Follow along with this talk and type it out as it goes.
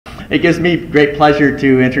It gives me great pleasure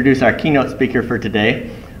to introduce our keynote speaker for today.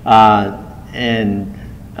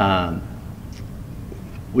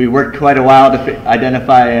 We worked quite a while to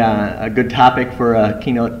identify a good topic for a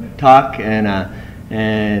keynote talk, and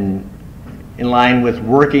in line with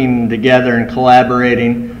working together and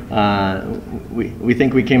collaborating, we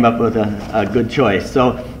think we came up with a good choice.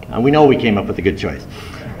 So we know we came up with a good choice.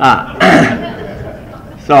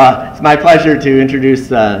 So it's my pleasure to introduce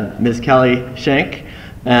Ms. Kelly Schenk.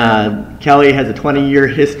 Kelly has a 20-year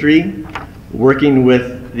history working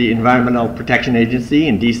with the Environmental Protection Agency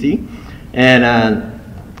in DC,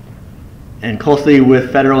 and closely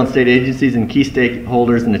with federal and state agencies and key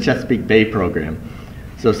stakeholders in the Chesapeake Bay program.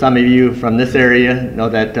 So some of you from this area know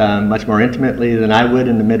that much more intimately than I would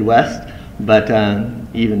in the Midwest, but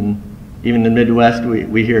even in the Midwest,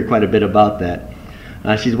 we hear quite a bit about that.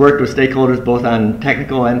 She's worked with stakeholders both on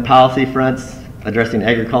technical and policy fronts, addressing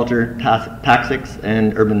agriculture, toxics,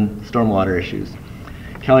 and urban stormwater issues.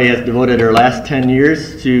 Kelly has devoted her last 10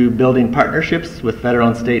 years to building partnerships with federal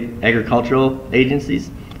and state agricultural agencies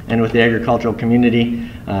and with the agricultural community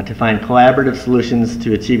to find collaborative solutions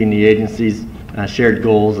to achieving the agency's shared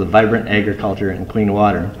goals of vibrant agriculture and clean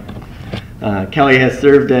water. Kelly has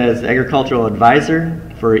served as agricultural advisor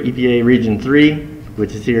for EPA Region 3,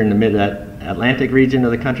 which is here in the Mid-Atlantic region of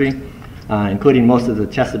the country, including most of the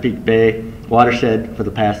Chesapeake Bay watershed for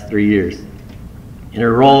the past 3 years. In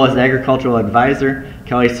her role as agricultural advisor,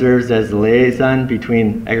 Kelly serves as the liaison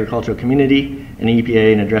between agricultural community and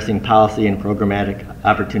EPA in addressing policy and programmatic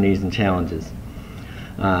opportunities and challenges.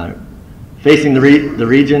 Facing the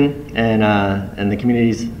region and the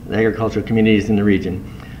communities, the agricultural communities in the region,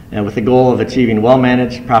 and with the goal of achieving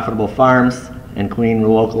well-managed, profitable farms and clean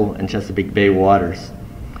local and Chesapeake Bay waters.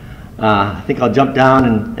 I think I'll jump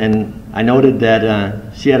down, and I noted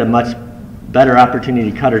that she had a much better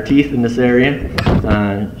opportunity to cut her teeth in this area.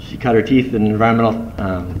 She cut her teeth in environmental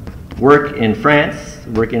work in France,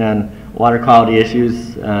 working on water quality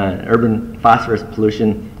issues, urban phosphorus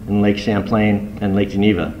pollution in Lake Champlain and Lake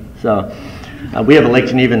Geneva. So we have a Lake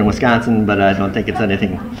Geneva in Wisconsin, but I don't think it's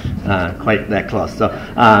anything quite that close. So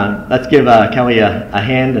let's give Kelly a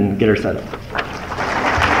hand and get her set up.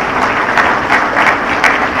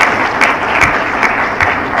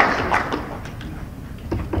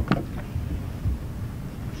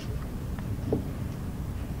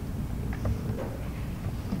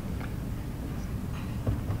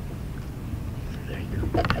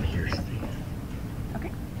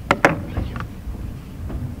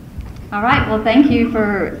 All right, well, thank you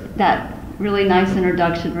for that really nice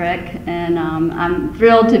introduction, Rick, and I'm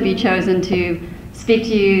thrilled to be chosen to speak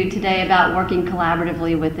to you today about working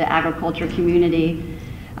collaboratively with the agriculture community.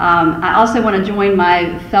 I also want to join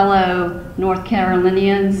my fellow North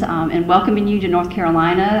Carolinians in welcoming you to North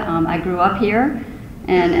Carolina. I grew up here,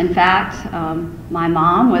 and in fact, my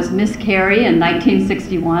mom was Miss Carey in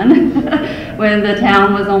 1961 when the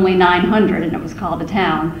town was only 900 and it was called a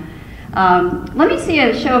town. Let me see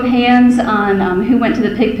a show of hands on who went to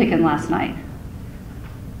the pig picking last night.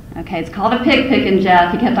 Okay, it's called a pig picking,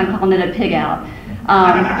 Jeff. He kept on calling it a pig out.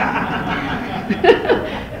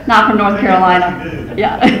 Not from North Carolina.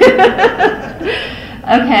 Yeah.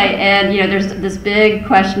 Okay, and you know, there's this big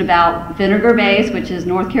question about vinegar base, which is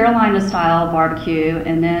North Carolina style barbecue,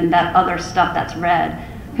 and then that other stuff that's red.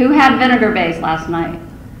 Who had vinegar base last night?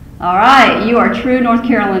 All right, you are true North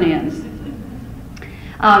Carolinians.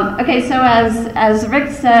 Okay, so as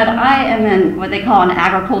Rick said, I am what they call an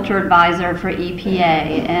agriculture advisor for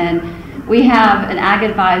EPA, and we have an ag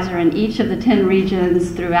advisor in each of the 10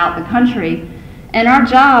 regions throughout the country. And our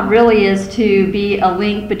job really is to be a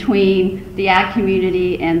link between the ag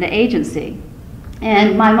community and the agency.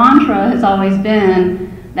 And my mantra has always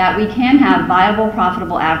been that we can have viable,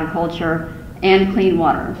 profitable agriculture and clean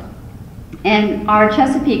water. And our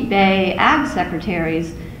Chesapeake Bay ag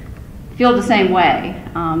secretaries feel the same way.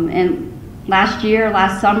 And last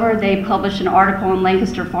summer, they published an article in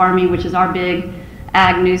Lancaster Farming, which is our big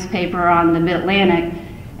ag newspaper on the Mid-Atlantic,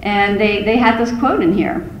 and they had this quote in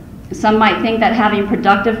here. Some might think that having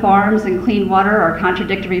productive farms and clean water are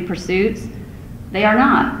contradictory pursuits. They are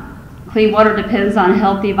not. Clean water depends on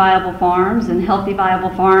healthy, viable farms, and healthy,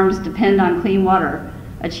 viable farms depend on clean water.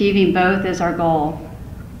 Achieving both is our goal.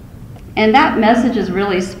 And that message is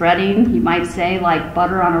really spreading, you might say, like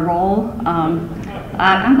butter on a roll.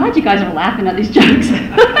 I'm glad you guys are laughing at these jokes.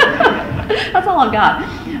 That's all I've got.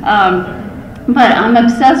 But I'm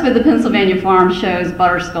obsessed with the Pennsylvania Farm Show's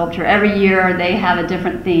butter sculpture. Every year they have a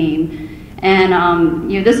different theme.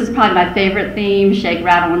 And you know, this is probably my favorite theme, Shake,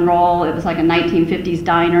 Rattle, and Roll. It was like a 1950s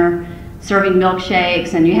diner serving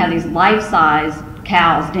milkshakes, and you have these life-size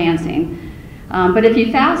cows dancing. But if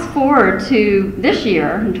you fast forward to this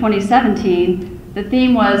year, in 2017, the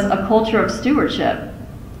theme was a culture of stewardship.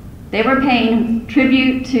 They were paying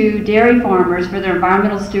tribute to dairy farmers for their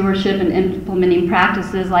environmental stewardship and implementing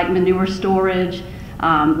practices like manure storage,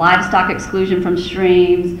 livestock exclusion from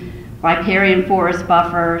streams, riparian forest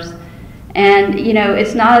buffers. And, you know,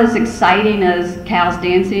 it's not as exciting as cows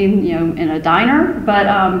dancing, you know, in a diner, but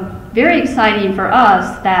very exciting for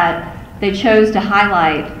us that they chose to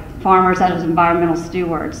highlight farmers as environmental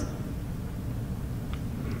stewards.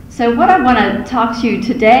 So what I want to talk to you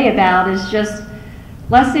today about is just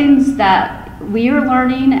lessons that we are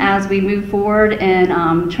learning as we move forward in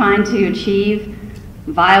trying to achieve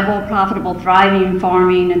viable, profitable, thriving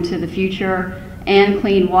farming into the future and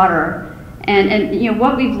clean water. And you know,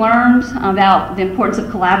 what we've learned about the importance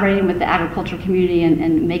of collaborating with the agriculture community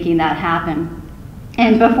and making that happen.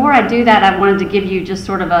 And before I do that, I wanted to give you just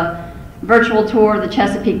sort of a virtual tour of the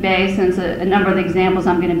Chesapeake Bay, since a number of the examples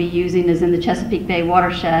I'm going to be using is in the Chesapeake Bay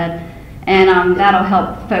watershed. And that'll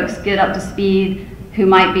help folks get up to speed who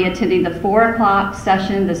might be attending the 4 o'clock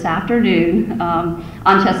session this afternoon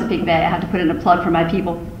on Chesapeake Bay. I had to put in a plug for my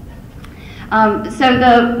people. So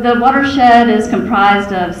the watershed is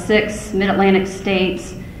comprised of 6 mid-Atlantic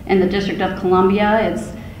states and the District of Columbia.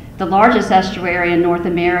 It's the largest estuary in North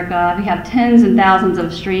America. We have tens and thousands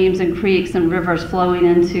of streams and creeks and rivers flowing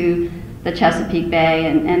into the Chesapeake Bay,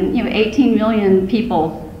 and you know, 18 million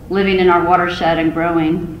people living in our watershed and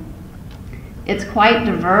growing. It's quite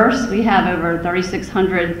diverse. We have over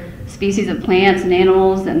 3,600 species of plants and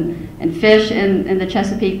animals and fish in the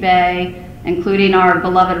Chesapeake Bay, including our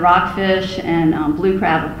beloved rockfish and blue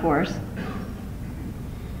crab, of course.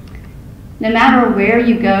 No matter where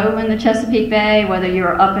you go in the Chesapeake Bay, whether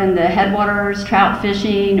you're up in the headwaters trout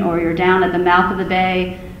fishing or you're down at the mouth of the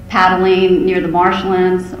bay paddling near the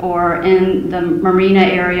marshlands or in the marina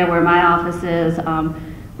area where my office is,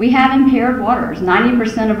 we have impaired waters.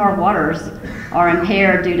 90% of our waters are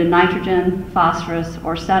impaired due to nitrogen, phosphorus,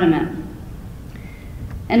 or sediment.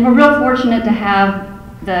 And we're real fortunate to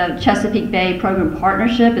have the Chesapeake Bay Program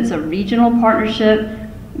Partnership. It's a regional partnership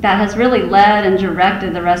that has really led and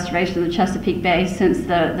directed the restoration of the Chesapeake Bay since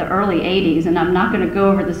the early 80s. And I'm not going to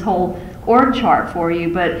go over this whole org chart for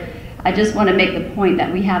you, but I just want to make the point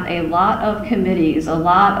that we have a lot of committees, a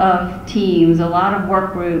lot of teams, a lot of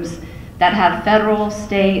work groups that have federal,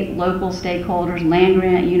 state, local stakeholders, land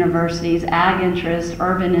grant universities, ag interest,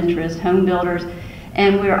 urban interest, home builders,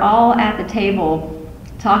 and we're all at the table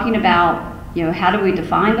talking about, you know, how do we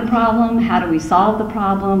define the problem, how do we solve the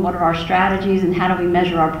problem, what are our strategies, and how do we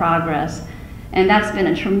measure our progress. And that's been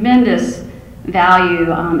a tremendous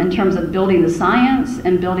value in terms of building the science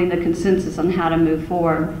and building the consensus on how to move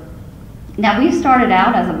forward. Now, we started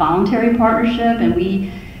out as a voluntary partnership, and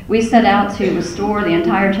we set out to restore the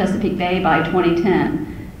entire Chesapeake Bay by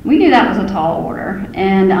 2010. We knew that was a tall order,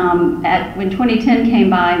 and when 2010 came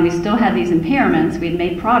by and we still had these impairments, we had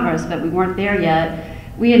made progress, but we weren't there yet,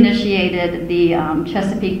 we initiated the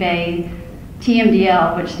Chesapeake Bay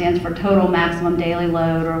TMDL, which stands for Total Maximum Daily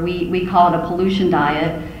Load, or we call it a pollution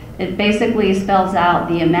diet. It basically spells out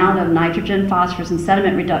the amount of nitrogen, phosphorus, and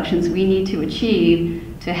sediment reductions we need to achieve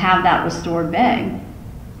to have that restored bay.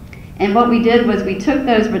 And what we did was we took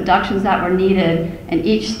those reductions that were needed, and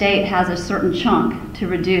each state has a certain chunk to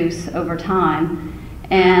reduce over time.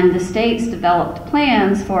 And the states developed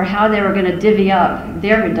plans for how they were going to divvy up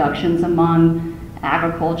their reductions among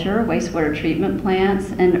agriculture, wastewater treatment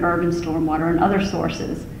plants, and urban stormwater and other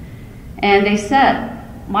sources. And they set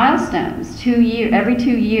milestones every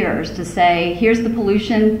 2 years to say, here's the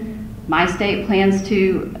pollution my state plans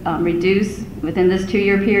to reduce within this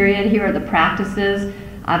 2-year period. Here are the practices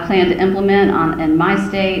I plan to implement in my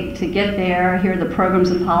state to get there. Here are the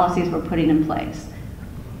programs and policies we're putting in place.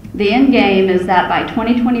 The end game is that by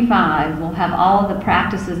 2025, we'll have all of the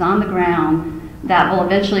practices on the ground that will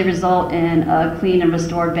eventually result in a clean and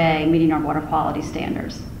restored bay meeting our water quality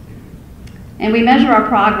standards. And we measure our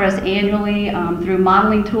progress annually through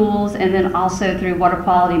modeling tools and then also through water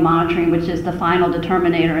quality monitoring, which is the final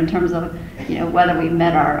determinator in terms of, you know, whether we've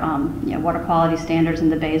met our water quality standards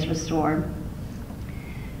and the bay is restored.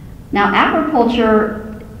 Now,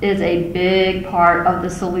 agriculture is a big part of the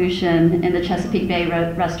solution in the Chesapeake Bay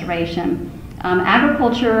restoration.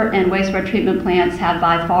 Agriculture and wastewater treatment plants have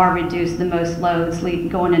by far reduced the most loads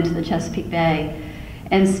going into the Chesapeake Bay.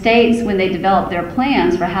 And states, when they develop their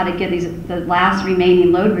plans for how to get the last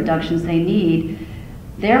remaining load reductions they need,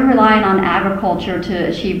 they're relying on agriculture to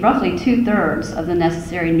achieve roughly 2/3 of the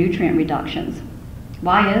necessary nutrient reductions.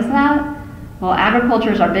 Why is that? Well,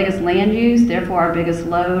 agriculture is our biggest land use, therefore our biggest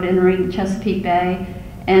load entering the Chesapeake Bay.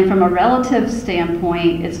 And from a relative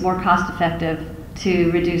standpoint, it's more cost effective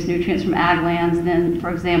to reduce nutrients from ag lands than,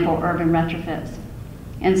 for example, urban retrofits.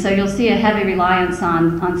 And so you'll see a heavy reliance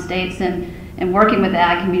on states and working with the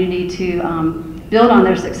ag community to build on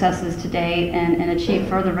their successes to date and achieve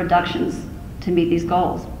further reductions to meet these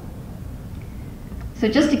goals. So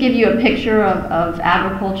just to give you a picture of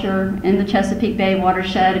agriculture in the Chesapeake Bay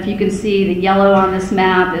watershed, if you can see the yellow on this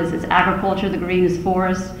map is agriculture, the green is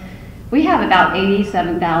forest. We have about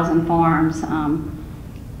 87,000 farms.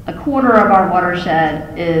 A quarter of our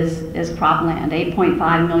watershed is cropland,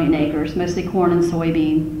 8.5 million acres, mostly corn and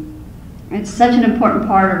soybean. It's such an important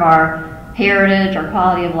part of our heritage, our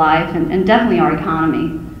quality of life, and definitely our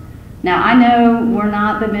economy. Now, I know we're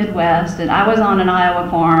not the Midwest, and I was on an Iowa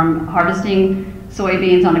farm harvesting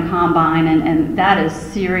soybeans on a combine, and that is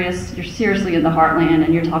serious. You're seriously in the heartland,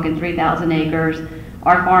 and you're talking 3,000 acres.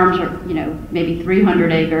 Our farms are, maybe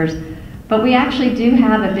 300 acres. But we actually do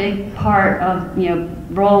have a big part of,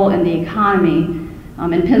 role in the economy.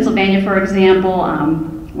 In Pennsylvania, for example,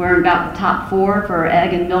 we're about the top 4 for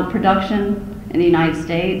egg and milk production in the United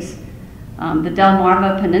States. The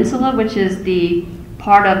Delmarva Peninsula, which is the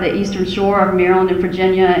part of the eastern shore of Maryland and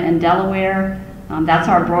Virginia and Delaware, that's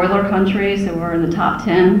our broiler country, so we're in the top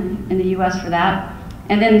 10 in the U.S. for that.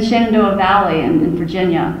 And then the Shenandoah Valley in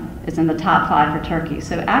Virginia is in the top 5 for turkey.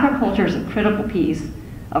 So agriculture is a critical piece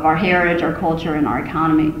of our heritage, our culture, and our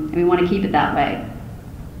economy, and we want to keep it that way.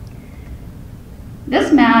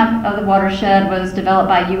 This map of the watershed was developed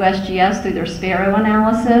by USGS through their Sparrow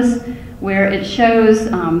analysis, where it shows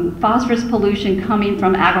phosphorus pollution coming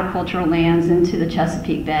from agricultural lands into the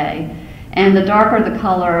Chesapeake Bay. And the darker the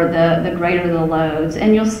color, the greater the loads.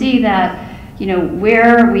 And you'll see that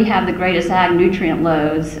where we have the greatest ag nutrient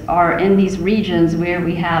loads are in these regions where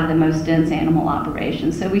we have the most dense animal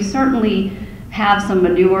operations. So we certainly have some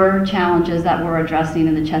manure challenges that we're addressing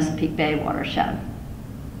in the Chesapeake Bay watershed.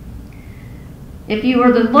 If you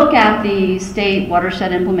were to look at the state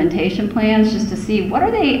watershed implementation plans just to see what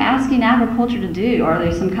are they asking agriculture to do, are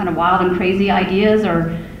they some kind of wild and crazy ideas,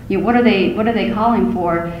 or what are they calling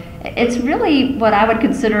for? It's really what I would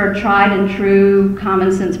consider tried and true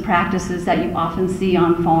common sense practices that you often see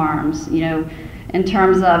on farms, in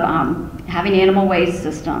terms of having animal waste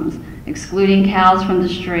systems, excluding cows from the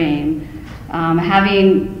stream,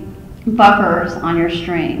 having buffers on your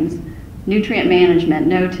streams, nutrient management,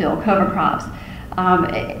 no-till, cover crops.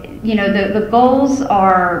 The goals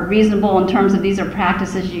are reasonable in terms of these are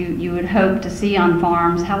practices you would hope to see on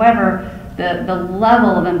farms. However, the level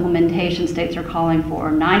of implementation states are calling for,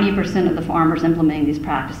 90% of the farmers implementing these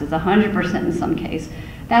practices, 100% in some case.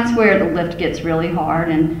 That's where the lift gets really hard,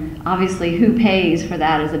 and obviously who pays for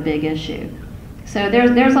that is a big issue. So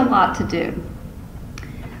there's a lot to do.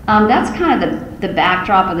 That's kind of the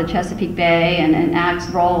backdrop of the Chesapeake Bay and AG's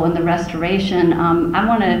role in the restoration. I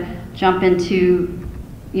want to jump into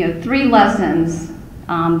 3 lessons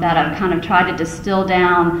that I've kind of tried to distill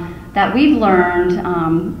down that we've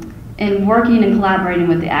learned in working and collaborating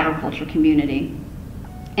with the agriculture community.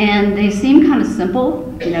 And they seem kind of simple,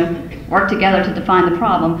 work together to define the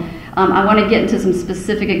problem. I want to get into some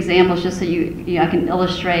specific examples just so I can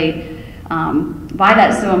illustrate why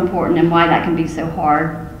that's so important and why that can be so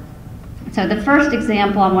hard. So the first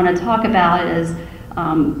example I want to talk about is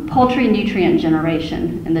poultry nutrient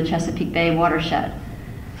generation in the Chesapeake Bay watershed.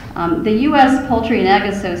 The U.S. Poultry and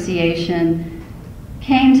Egg Association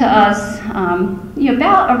came to us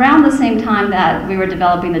about around the same time that we were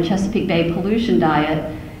developing the Chesapeake Bay pollution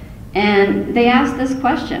diet, and they asked this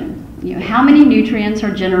question, how many nutrients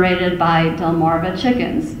are generated by Delmarva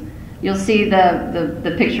chickens? You'll see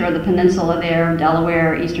the picture of the peninsula there,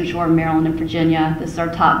 Delaware, Eastern Shore, Maryland, and Virginia. This is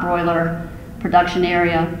our top broiler production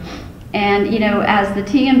area. And as the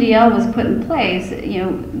TMDL was put in place,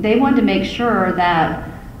 they wanted to make sure that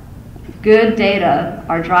good data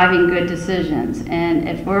are driving good decisions. And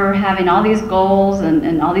if we're having all these goals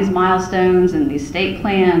and all these milestones and these state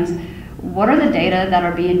plans, what are the data that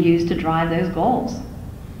are being used to drive those goals?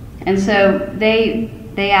 And so they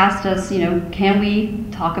asked us, can we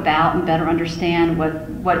talk about and better understand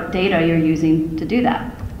what data you're using to do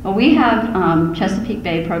that? Well, we have, Chesapeake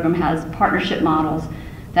Bay program has partnership models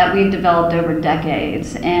that we've developed over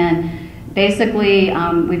decades. And basically,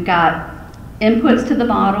 we've got inputs to the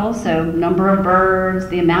model, so number of birds,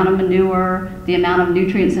 the amount of manure, the amount of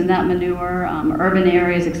nutrients in that manure, urban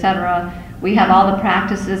areas, etc. We have all the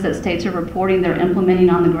practices that states are reporting they're implementing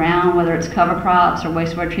on the ground, whether it's cover crops or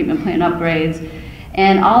wastewater treatment plant upgrades.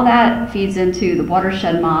 And all that feeds into the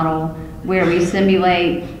watershed model where we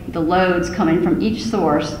simulate the loads coming from each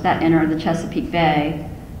source that enter the Chesapeake Bay.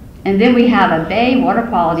 And then we have a Bay water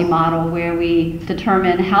quality model where we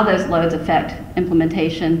determine how those loads affect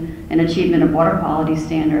implementation and achievement of water quality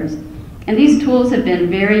standards. And these tools have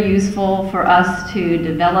been very useful for us to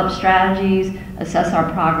develop strategies, assess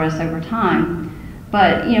our progress over time.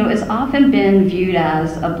 But it's often been viewed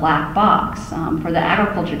as a black box for the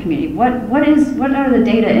agriculture community. What are the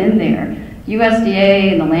data in there?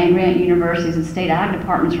 USDA and the land-grant universities and state ag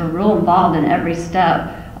departments were real involved in every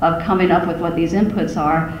step of coming up with what these inputs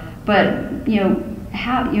are. But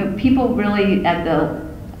people really at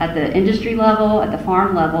the industry level, at the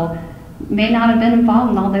farm level, may not have been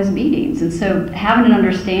involved in all those meetings. And so having an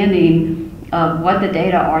understanding of what the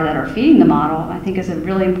data are that are feeding the model, I think is a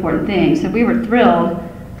really important thing. So we were thrilled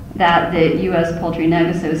that the U.S. Poultry and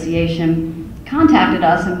Egg Association contacted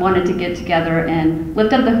us and wanted to get together and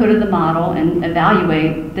lift up the hood of the model and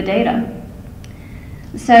evaluate the data.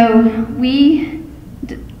 So we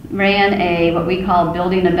ran what we call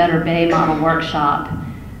Building a Better Bay model workshop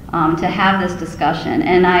to have this discussion.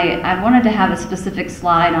 And I wanted to have a specific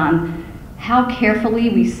slide on how carefully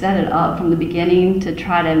we set it up from the beginning to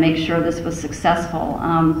try to make sure this was successful.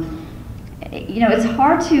 It's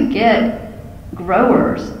hard to get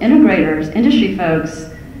growers, integrators, industry folks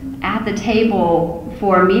at the table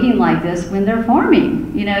for a meeting like this when they're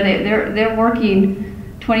farming. They're working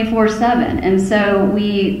 24/7. And so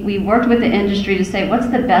we worked with the industry to say, what's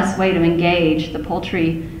the best way to engage the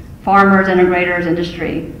poultry farmers, integrators,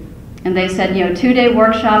 industry? And they said, 2-day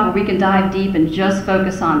workshop where we can dive deep and just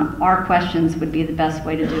focus on our questions would be the best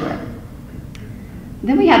way to do it.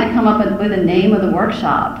 Then we had to come up with a name of the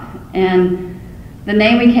workshop. And the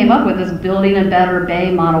name we came up with is Building a Better Bay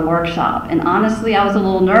Model Workshop. And honestly, I was a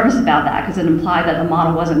little nervous about that because it implied that the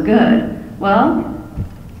model wasn't good. Well,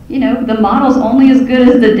 the model's only as good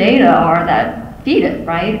as the data are that feed it,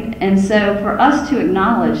 right? And so for us to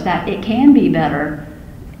acknowledge that it can be better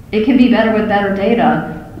with better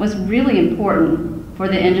data, was really important for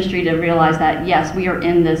the industry to realize that, yes, we are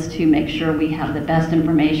in this to make sure we have the best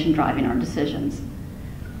information driving our decisions.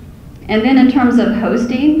 And then in terms of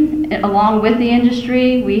hosting, along with the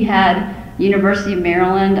industry, we had University of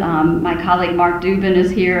Maryland. My colleague Mark Dubin is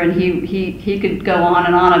here, and he could go on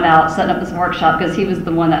and on about setting up this workshop because he was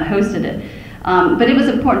the one that hosted it. But it was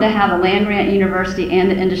important to have the land-grant university and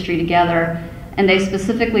the industry together. And they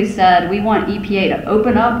specifically said, we want EPA to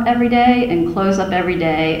open up every day and close up every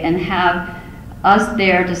day and have us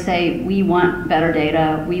there to say, we want better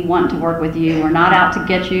data, we want to work with you, we're not out to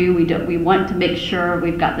get you, we want to make sure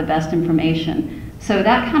we've got the best information. So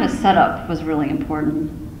that kind of setup was really important.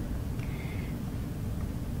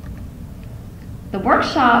 The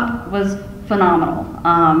workshop was phenomenal.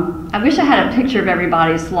 I wish I had a picture of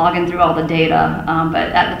everybody slogging through all the data, but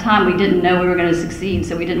at the time we didn't know we were going to succeed,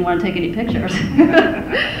 so we didn't want to take any pictures.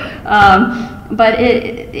 But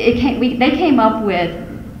they came up with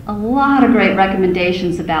a lot of great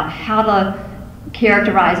recommendations about how to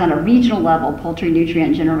characterize on a regional level poultry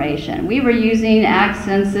nutrient generation. We were using Ag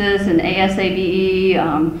Census and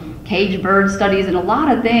ASABE, cage bird studies, and a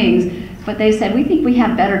lot of things, but they said, we think we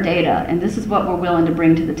have better data, and this is what we're willing to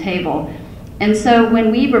bring to the table. And so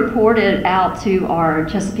when we reported out to our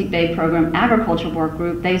Chesapeake Bay Program Agriculture Work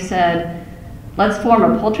Group, they said, let's form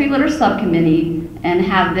a poultry litter subcommittee and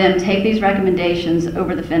have them take these recommendations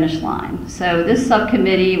over the finish line. So this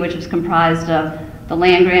subcommittee, which was comprised of the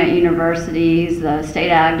land-grant universities, the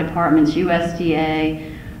state ag departments, USDA,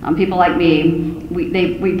 people like me,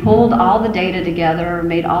 we pulled all the data together,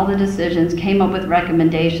 made all the decisions, came up with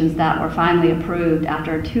recommendations that were finally approved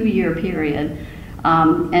after a 2-year period.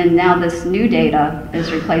 And now this new data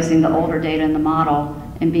is replacing the older data in the model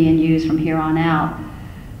and being used from here on out.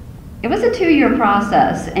 It was a 2-year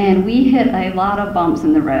process, and we hit a lot of bumps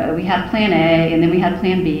in the road. We had Plan A, and then we had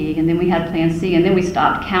Plan B, and then we had Plan C, and then we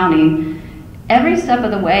stopped counting. Every step of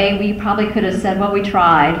the way, we probably could have said, well, we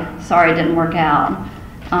tried. Sorry, it didn't work out.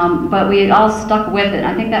 But we all stuck with it.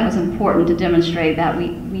 I think that was important to demonstrate that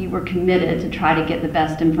we were committed to try to get the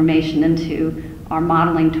best information into our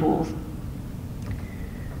modeling tools.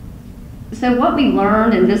 So what we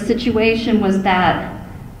learned in this situation was that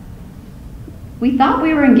we thought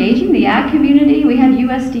we were engaging the ag community. We had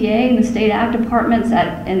USDA and the state ag departments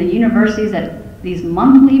and the universities at these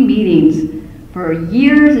monthly meetings for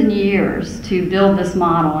years and years to build this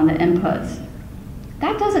model and the inputs.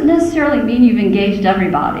 That doesn't necessarily mean you've engaged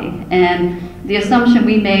everybody. And the assumption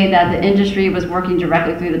we made that the industry was working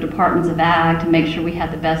directly through the departments of ag to make sure we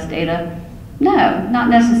had the best data, no, not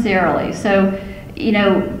necessarily. So,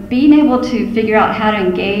 being able to figure out how to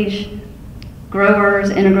engage growers,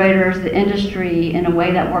 integrators, the industry in a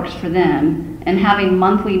way that works for them, and having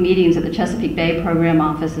monthly meetings at the Chesapeake Bay Program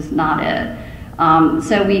Office is not it.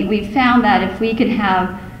 So we found that if we could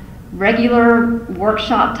have regular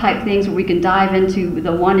workshop type things where we can dive into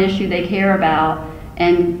the one issue they care about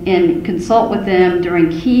and consult with them during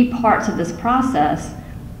key parts of this process,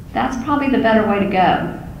 that's probably the better way to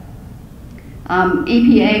go.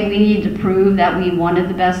 EPA, we need to prove that we wanted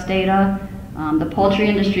the best data. The poultry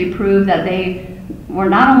industry proved that they were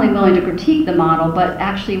not only willing to critique the model, but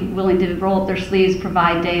actually willing to roll up their sleeves,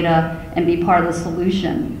 provide data, and be part of the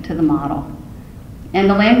solution to the model. And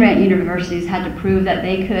the land-grant universities had to prove that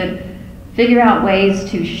they could figure out ways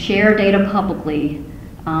to share data publicly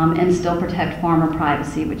and still protect farmer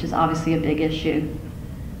privacy, which is obviously a big issue.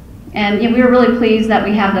 And we were really pleased that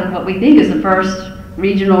we have what we think is the first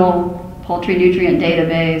regional poultry nutrient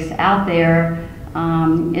database out there.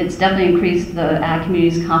 It's definitely increased the ag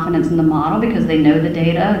community's confidence in the model because they know the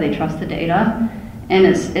data, they trust the data, and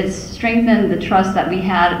it's strengthened the trust that we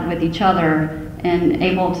had with each other and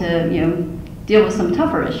able to deal with some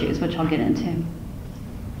tougher issues, which I'll get into.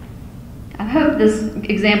 I hope this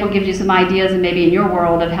example gives you some ideas and maybe in your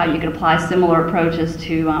world of how you could apply similar approaches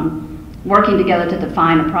to working together to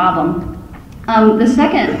define a problem. The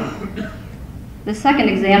second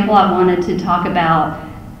example I wanted to talk about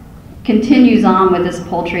continues on with this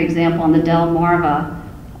poultry example on the Delmarva,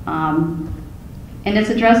 and it's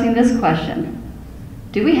addressing this question.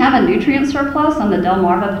 Do we have a nutrient surplus on the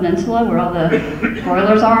Delmarva Peninsula where all the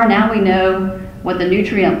broilers are? Now we know what the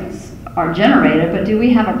nutrients are generated, but do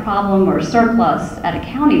we have a problem or a surplus at a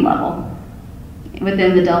county level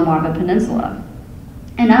within the Delmarva Peninsula?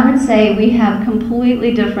 And I would say we have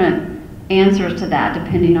completely different answers to that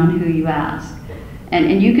depending on who you ask.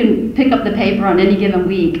 And you can pick up the paper on any given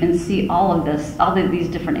week and see all of these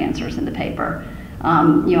different answers in the paper.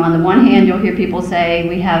 On the one hand, you'll hear people say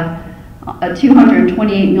we have a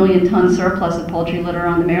 228 million ton surplus of poultry litter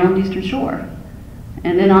on the Maryland Eastern Shore.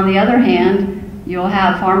 And then on the other hand, you'll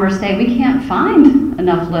have farmers say we can't find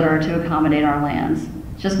enough litter to accommodate our lands.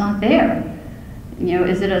 It's just not there.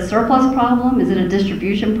 Is it a surplus problem? Is it a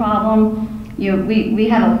distribution problem? We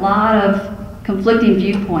have a lot of conflicting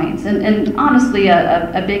viewpoints and honestly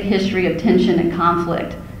a big history of tension and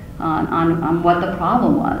conflict on what the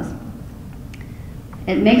problem was.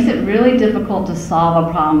 It makes it really difficult to solve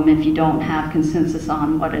a problem if you don't have consensus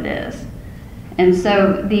on what it is. And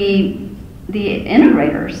so the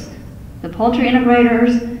integrators, the poultry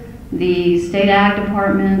integrators, the state ag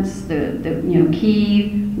departments, the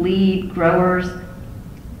key lead growers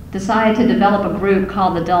decided to develop a group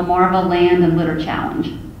called the Delmarva Land and Litter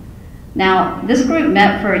Challenge. Now, this group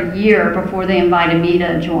met for a year before they invited me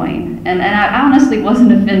to join. And I honestly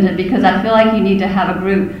wasn't offended because I feel like you need to have a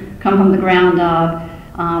group come from the ground up,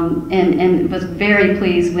 and was very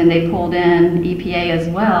pleased when they pulled in EPA as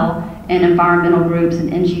well and environmental groups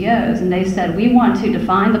and NGOs. And they said, we want to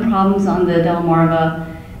define the problems on the Delmarva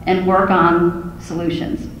and work on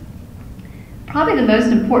solutions. Probably the most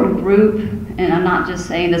important group, and I'm not just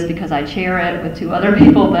saying this because I chair it with two other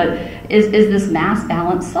people, but is this mass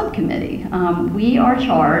balance subcommittee. We are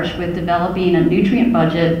charged with developing a nutrient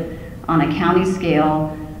budget on a county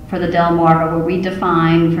scale for the Delmarva, where we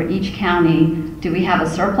define for each county, do we have a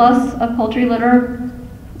surplus of poultry litter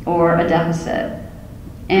or a deficit?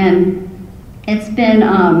 And it's been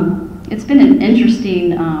an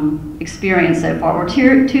interesting experience so far. We're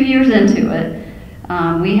 2 years into it.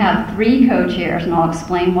 We have 3 co-chairs, and I'll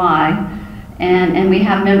explain why. And we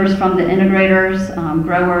have members from the integrators,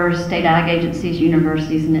 growers, state ag agencies,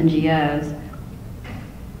 universities, and NGOs.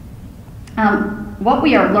 What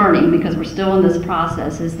we are learning, because we're still in this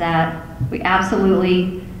process, is that we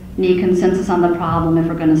absolutely need consensus on the problem if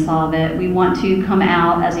we're going to solve it. We want to come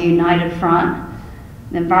out as a united front.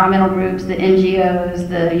 The environmental groups, the NGOs,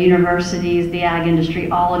 the universities, the ag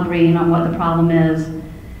industry, all agreeing on what the problem is.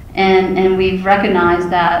 And we've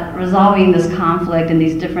recognized that resolving this conflict and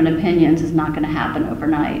these different opinions is not going to happen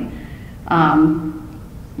overnight.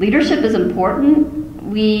 Leadership is important.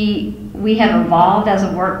 We have evolved as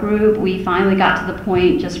a work group. We finally got to the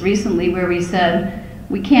point just recently where we said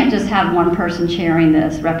we can't just have one person chairing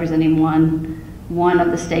this, representing one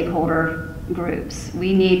of the stakeholder groups.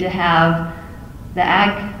 We need to have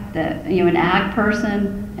an ag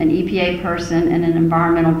person, an EPA person, and an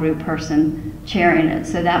environmental group person chairing it,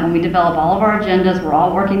 so that when we develop all of our agendas, we're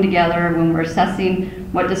all working together. When we're assessing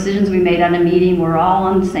what decisions we made at a meeting, we're all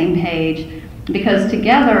on the same page. Because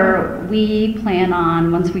together, we plan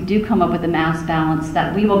on, once we do come up with a mass balance,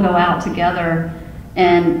 that we will go out together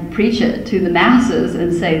and preach it to the masses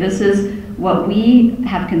and say, this is what we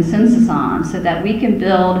have consensus on, so that we can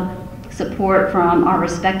build support from our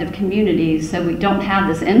respective communities so we don't have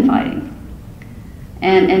this infighting.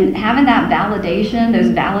 And having that validation, those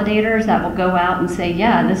validators that will go out and say,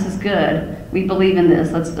 yeah, this is good, we believe in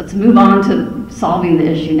this, let's move on to solving the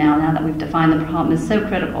issue now that we've defined the problem, is so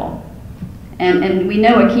critical. And we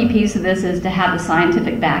know a key piece of this is to have the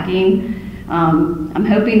scientific backing. I'm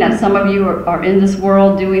hoping that some of you are in this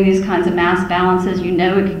world doing these kinds of mass balances. You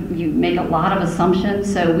know you make a lot of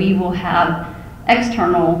assumptions, so we will have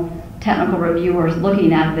external technical reviewers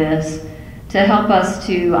looking at this to help us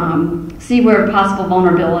to see where possible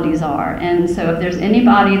vulnerabilities are. And so if there's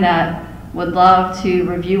anybody that would love to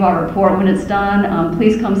review our report when it's done,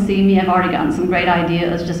 please come see me. I've already gotten some great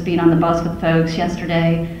ideas just being on the bus with folks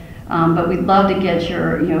yesterday. But we'd love to get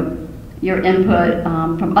your input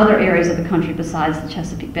from other areas of the country besides the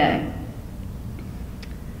Chesapeake Bay.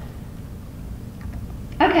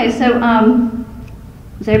 Okay, so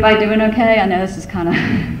is everybody doing okay? I know this is kind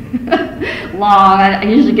of long. I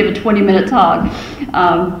usually give a 20-minute talk.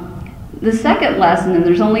 The second lesson, and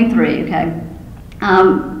there's only 3, okay?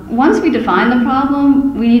 Once we define the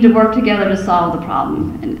problem, we need to work together to solve the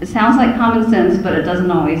problem. And it sounds like common sense, but it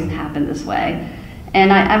doesn't always happen this way.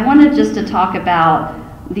 And I wanted just to talk about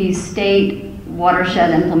these state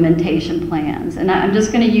watershed implementation plans. And I'm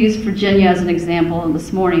just going to use Virginia as an example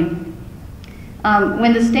this morning.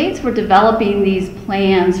 When the states were developing these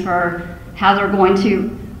plans for how they're going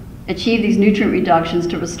to achieve these nutrient reductions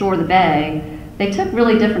to restore the bay, they took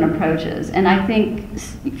really different approaches. And I think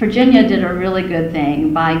Virginia did a really good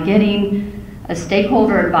thing by getting a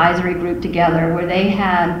stakeholder advisory group together where they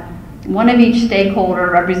had one of each stakeholder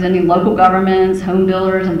representing local governments, home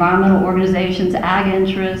builders, environmental organizations, ag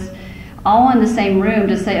interests, all in the same room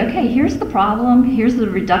to say, okay, here's the problem, here's the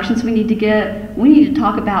reductions we need to get. We need to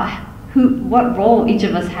talk about what role each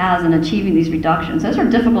of us has in achieving these reductions. Those are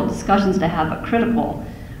difficult discussions to have, but critical.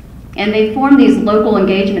 And they formed these local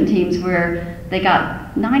engagement teams where they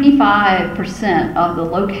got 95% of the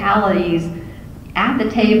localities at the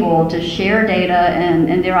table to share data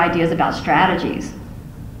and their ideas about strategies.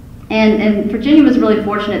 And Virginia was really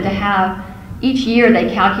fortunate to have, each year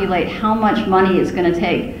they calculate how much money it's going to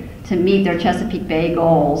take to meet their Chesapeake Bay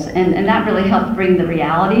goals. And that really helped bring the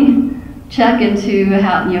reality check into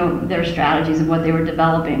how, their strategies and what they were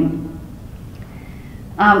developing.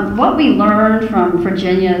 What we learned from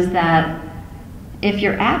Virginia is that if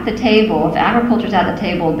you're at the table, if agriculture's at the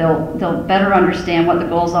table, they'll better understand what the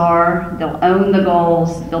goals are, they'll own the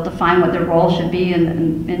goals, they'll define what their role should be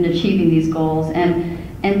in achieving these goals.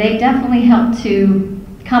 And they definitely helped to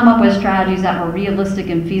come up with strategies that were realistic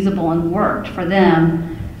and feasible and worked for them.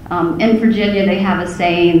 In Virginia, they have a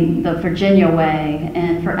saying, the Virginia way,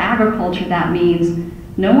 and for agriculture that means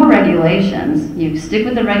no more regulations. You stick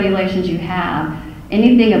with the regulations you have.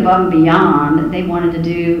 Anything above and beyond, they wanted to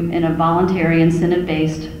do in a voluntary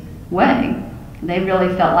incentive-based way. They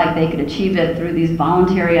really felt like they could achieve it through these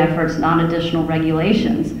voluntary efforts, not additional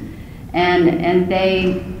regulations. And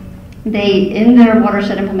they in their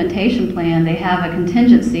watershed implementation plan, they have a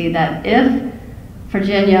contingency that if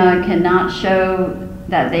Virginia cannot show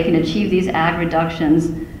that they can achieve these ag reductions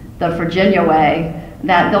the Virginia way,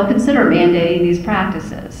 that they'll consider mandating these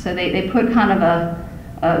practices. So they put kind of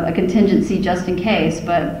a contingency just in case,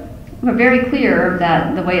 but we're very clear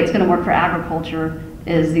that the way it's going to work for agriculture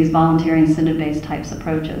is these voluntary incentive-based types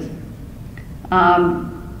approaches.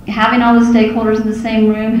 Having all the stakeholders in the same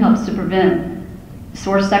room helps to prevent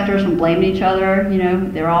source sectors from blaming each other.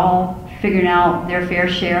 They're all figuring out their fair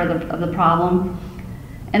share of the problem.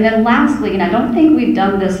 And then lastly, and I don't think we've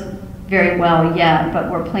done this very well yet, but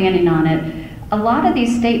we're planning on it, a lot of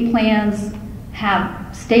these state plans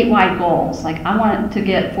have statewide goals. Like, I want to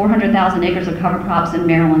get 400,000 acres of cover crops in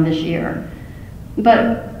Maryland this year.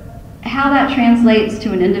 But how that translates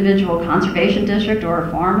to an individual conservation district or a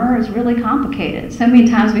farmer is really complicated. So many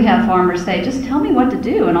times we have farmers say, just tell me what to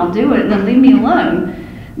do and I'll do it and then leave me alone.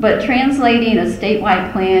 But translating a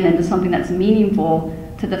statewide plan into something that's meaningful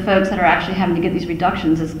to the folks that are actually having to get these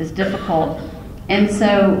reductions is difficult. And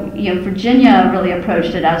so, Virginia really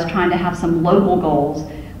approached it as trying to have some local goals.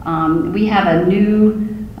 We have a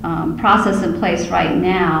new process in place right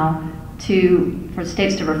now for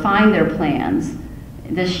states to refine their plans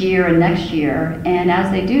this year and next year. And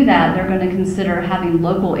as they do that, they're going to consider having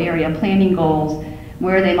local area planning goals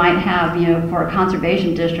where they might have, for a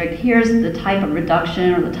conservation district, here's the type of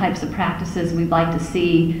reduction or the types of practices we'd like to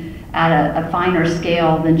see at a finer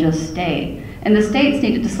scale than just state. And the states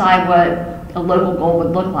need to decide what a local goal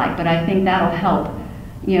would look like, but I think that'll help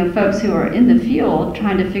folks who are in the field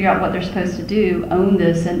trying to figure out what they're supposed to do, own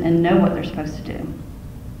this and know what they're supposed to do.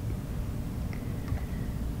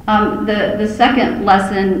 The second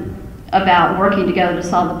lesson about working together to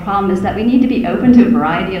solve the problem is that we need to be open to a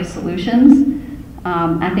variety of solutions.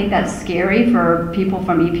 I think that's scary for people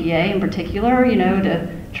from EPA in particular, you know, to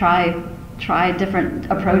try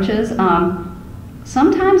different approaches.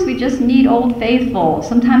 Sometimes we just need Old Faithful.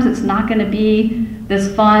 Sometimes it's not going to be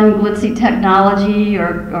this fun, glitzy technology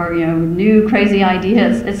or you know, new crazy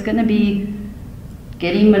ideas. It's going to be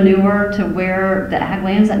getting manure to where the ag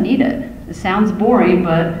lands that need it. It sounds boring,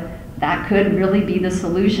 but that could really be the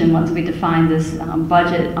solution once we define this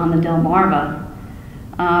budget on the Delmarva.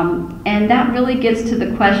 And that really gets to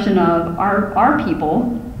the question of, are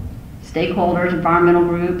people, stakeholders, environmental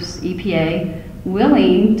groups, EPA,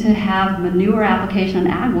 willing to have manure application on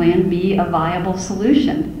ag land be a viable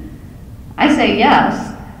solution? I say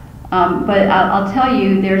yes, but I'll tell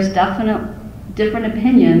you there's different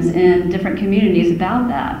opinions in different communities about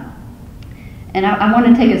that. And I want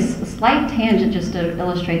to take a slight tangent just to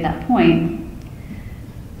illustrate that point.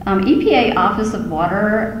 EPA Office of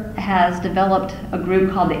Water has developed a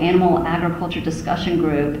group called the Animal Agriculture Discussion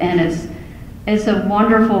Group, and it's a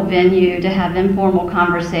wonderful venue to have informal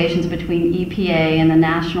conversations between EPA and the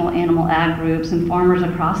national animal ag groups and farmers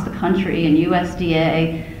across the country and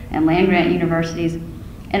USDA and land-grant universities.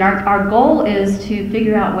 And our goal is to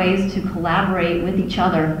figure out ways to collaborate with each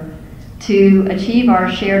other to achieve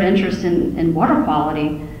our shared interest in water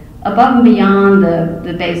quality above and beyond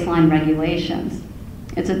the baseline regulations.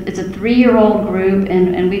 It's a 3-year-old group,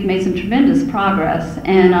 and we've made some tremendous progress.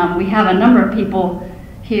 And we have a number of people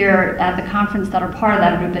here at the conference that are part of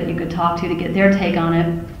that group that you could talk to get their take on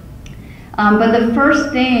it. But the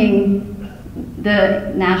first thing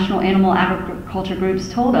the National Animal Agriculture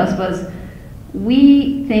groups told us was,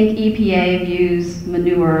 we think EPA views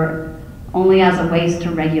manure only as a waste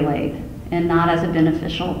to regulate and not as a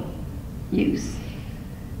beneficial use.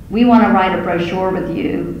 We want to write a brochure with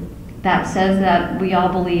you that says that we all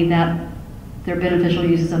believe that they're beneficial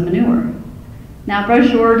uses of manure. Now,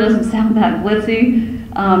 brochure doesn't sound that glitzy,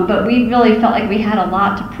 but we really felt like we had a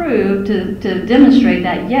lot to prove to demonstrate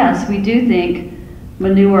that, yes, we do think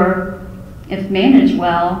manure, if managed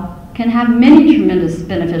well, can have many tremendous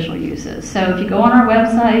beneficial uses. So if you go on our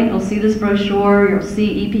website, you'll see this brochure, you'll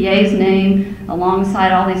see EPA's name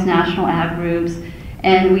alongside all these national ag groups,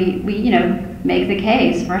 and we you know, make the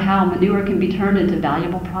case for how manure can be turned into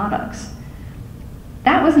valuable products.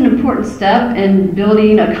 That was an important step in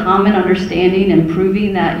building a common understanding and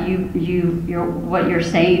proving that what you're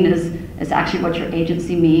saying is actually what your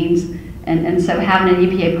agency means, and so having an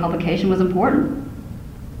EPA publication was important.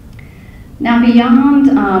 Now,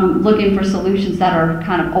 beyond looking for solutions that are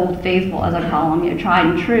kind of old faithful, as I call them, you know, tried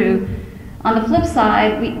and true, on the flip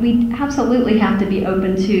side, we absolutely have to be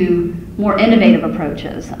open to more innovative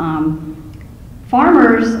approaches.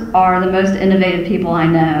 Farmers are the most innovative people I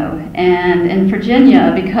know, and in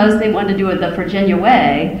Virginia, because they wanted to do it the Virginia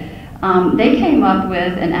way, they came up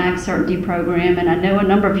with an Ag Certainty program, and I know a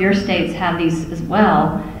number of your states have these as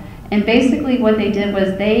well. And basically what they did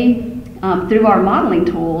was they, through our modeling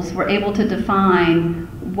tools, were able to define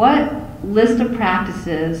what list of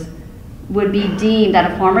practices would be deemed,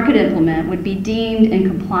 that a farmer could implement, would be deemed in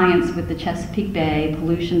compliance with the Chesapeake Bay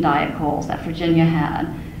pollution diet goals that Virginia had.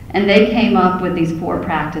 And they came up with these 4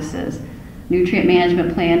 practices: nutrient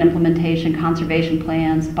management plan implementation, conservation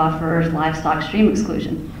plans, buffers, livestock stream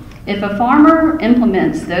exclusion. If a farmer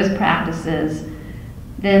implements those practices,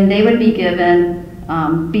 then they would be given,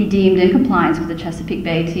 be deemed in compliance with the Chesapeake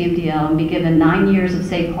Bay TMDL and be given 9 years of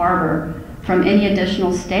safe harbor from any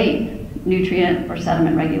additional state nutrient or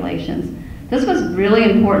sediment regulations. This was really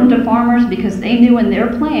important to farmers because they knew in their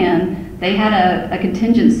plan they had a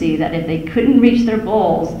contingency that if they couldn't reach their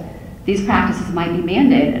goals, these practices might be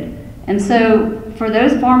mandated. And so for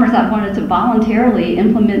those farmers that wanted to voluntarily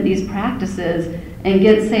implement these practices and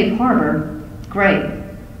get safe harbor, great.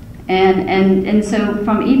 And so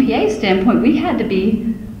from EPA's standpoint, we had to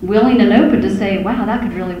be willing and open to say, wow, that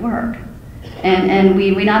could really work. And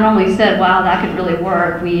we not only said, wow, that could really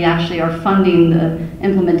work, we actually are funding the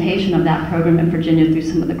implementation of that program in Virginia through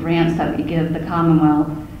some of the grants that we give the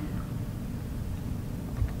Commonwealth.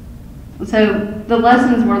 So the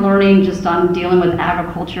lessons we're learning just on dealing with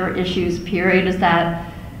agriculture issues, period, is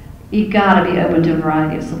that you've got to be open to a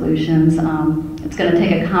variety of solutions. It's going to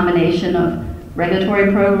take a combination of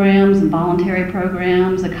regulatory programs and voluntary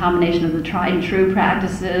programs, a combination of the tried and true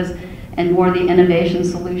practices, and more the innovative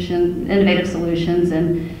solutions,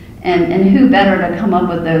 and who better to come up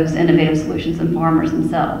with those innovative solutions than farmers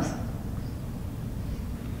themselves.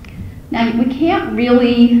 Now, we can't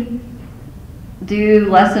really do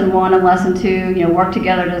lesson 1 and lesson 2, you know, work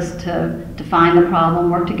together to define the problem,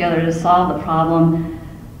 work together to solve the problem,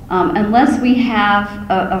 unless we have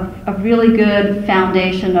a really good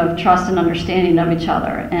foundation of trust and understanding of each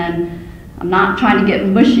other. And I'm not trying to get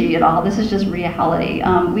mushy at all. This is just reality.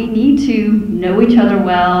 We need to know each other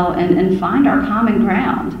well and find our common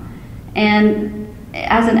ground. And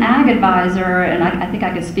as an ag advisor, and I think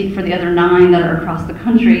I could speak for the other 9 that are across the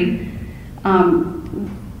country,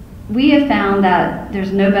 we have found that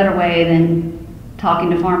there's no better way than talking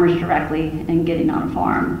to farmers directly and getting on a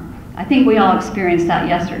farm. I think we all experienced that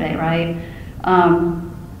yesterday, right?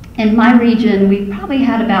 In my region, we probably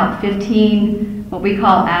had about 15 what we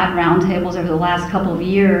call ag roundtables over the last couple of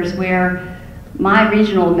years, where my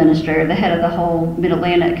regional administrator, the head of the whole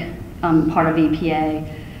Mid-Atlantic part of EPA,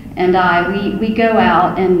 and we go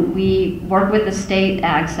out and we work with the state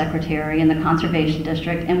ag secretary and the conservation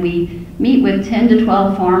district, and we meet with 10 to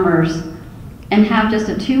 12 farmers and have just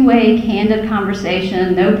a two-way candid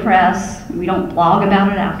conversation, no press. We don't blog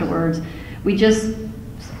about it afterwards. We just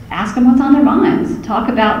ask them what's on their minds, talk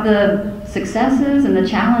about the successes and the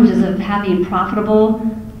challenges of having profitable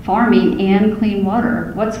farming and clean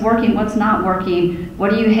water. What's working, what's not working,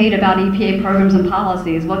 what do you hate about EPA programs and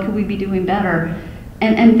policies, what could we be doing better?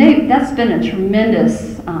 And that's been a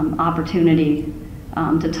tremendous opportunity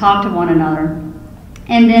to talk to one another.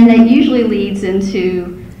 And then it usually leads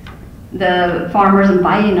into the farmers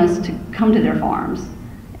inviting us to come to their farms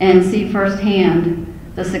and see firsthand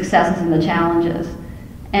the successes and the challenges.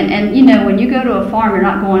 And you know, when you go to a farm, you're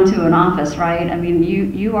not going to an office, right? I mean,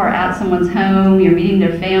 you are at someone's home, you're meeting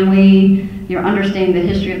their family, you're understanding the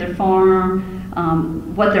history of their farm,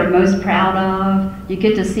 what they're most proud of. You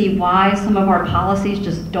get to see why some of our policies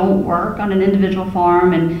just don't work on an individual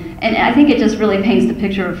farm. And I think it just really paints the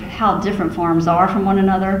picture of how different farms are from one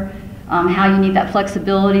another, how you need that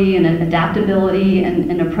flexibility and adaptability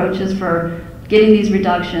and approaches for getting these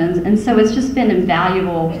reductions. And so it's just been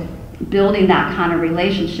invaluable building that kind of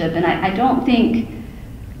relationship. And I don't think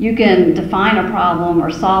you can define a problem or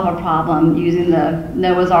solve a problem using the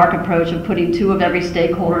Noah's Ark approach of putting 2 of every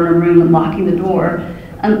stakeholder in a room and locking the door,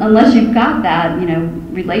 unless you've got that, you know,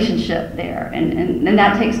 relationship there, and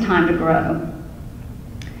that takes time to grow.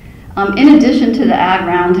 In addition to the ag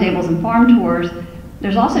roundtables and farm tours,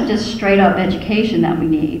 there's also just straight up education that we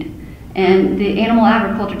need. And the Animal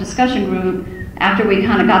Agriculture Discussion Group, after we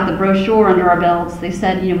kind of got the brochure under our belts, they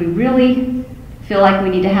said, you know, we really feel like we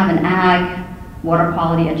need to have an ag water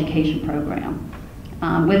quality education program.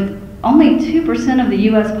 With only 2% of the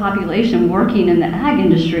US population working in the ag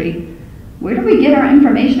industry, where do we get our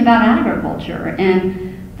information about agriculture?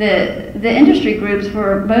 And the industry groups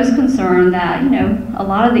were most concerned that, you know, a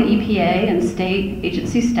lot of the EPA and state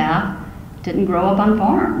agency staff didn't grow up on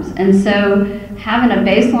farms. And so having a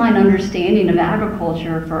baseline understanding of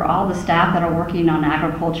agriculture for all the staff that are working on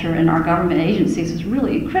agriculture in our government agencies is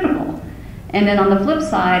really critical. And then on the flip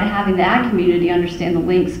side, having the ag community understand the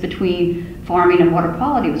links between farming and water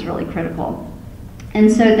quality was really critical.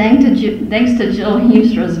 And so thanks to Jill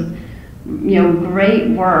Heemstra's, you know, great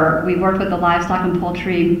work, we worked with the Livestock and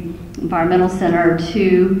Poultry Environmental Center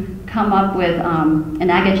to come up with an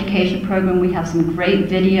ag education program. We have some great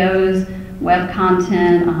videos, web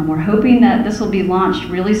content. We're hoping that this will be launched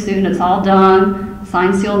really soon. It's all done,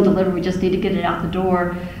 signed, sealed, and delivered. We just need to get it out the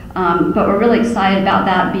door. But we're really excited about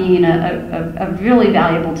that being a really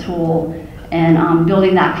valuable tool and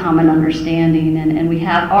building that common understanding. And we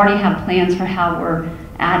already have plans for how we're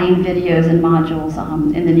adding videos and modules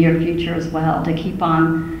in the near future as well to keep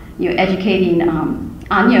on, you know, educating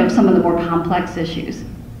on, you know, some of the more complex issues.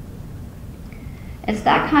 It's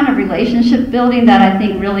that kind of relationship building that I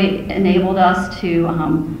think really enabled us to,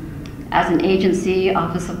 as an agency,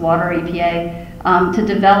 Office of Water, EPA, to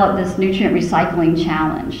develop this nutrient recycling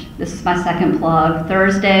challenge. This is my second plug.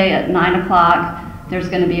 Thursday at 9 o'clock, there's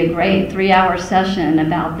going to be a great 3-hour session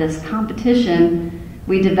about this competition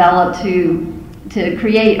we developed to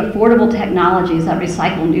create affordable technologies that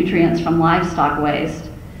recycle nutrients from livestock waste.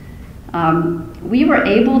 We were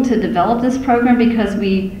able to develop this program because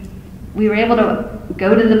we were able to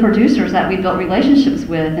go to the producers that we built relationships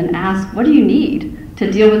with and ask, what do you need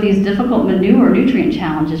to deal with these difficult manure nutrient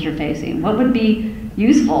challenges you're facing? What would be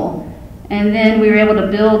useful? And then we were able to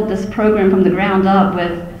build this program from the ground up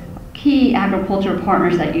with key agricultural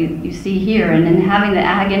partners that you see here. And then having the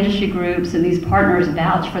ag industry groups and these partners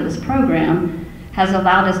vouch for this program has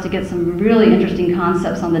allowed us to get some really interesting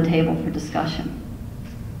concepts on the table for discussion.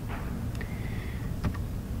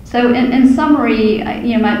 So in summary,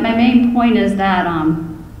 you know, my main point is that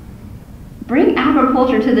bring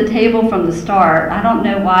agriculture to the table from the start. I don't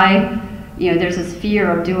know why, you know, there's this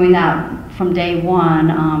fear of doing that from day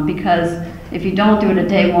one, because if you don't do it at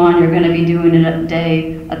day one, you're going to be doing it at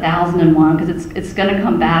day 1001, because it's going to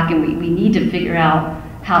come back, and we need to figure out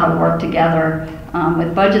how to work together.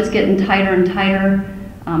 With budgets getting tighter and tighter,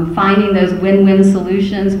 finding those win-win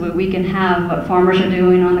solutions where we can have what farmers are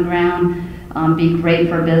doing on the ground be great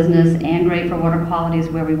for business and great for water quality is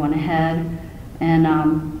where we want to head.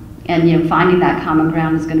 And finding that common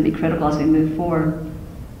ground is going to be critical as we move forward.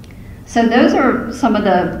 So those are some of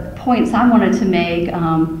the points I wanted to make.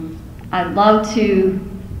 I'd love to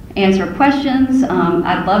answer questions.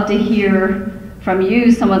 I'd love to hear from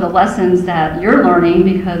you some of the lessons that you're learning,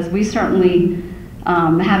 because we certainly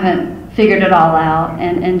haven't figured it all out,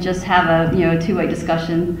 and just have a two-way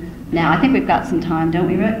discussion now. I think we've got some time, don't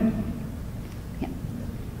we, Rick? Yeah.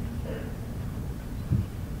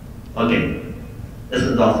 Okay, this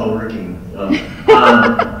is also working. So,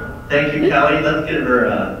 thank you, Kelly. Let's give her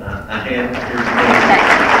a hand here today.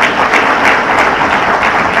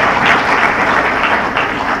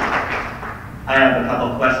 I have a couple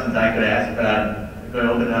of questions I could ask, but I'm going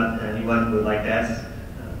to open it up to anyone who would like to ask.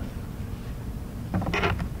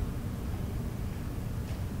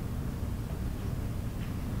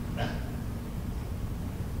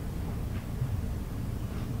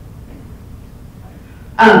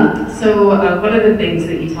 One of the things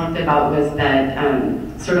that you talked about was that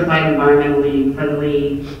certified environmentally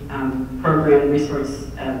friendly program, resource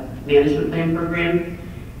management plan program.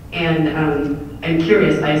 And I'm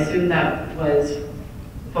curious, I assume that was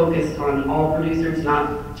focused on all producers,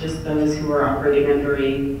 not just those who are operating under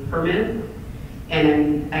a permit.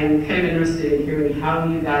 And I'm kind of interested in hearing how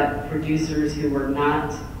you got producers who were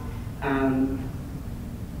not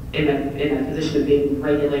in a position of being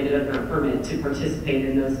regulated under a permit to participate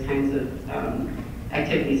in those kinds of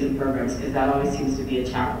activities and programs, because that always seems to be a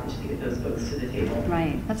challenge to get those folks to the table.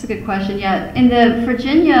 Right, that's a good question. Yeah, in the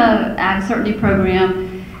Virginia Ag Certainty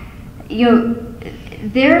Program,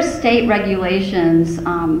 their state regulations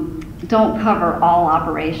don't cover all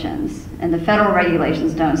operations, and the federal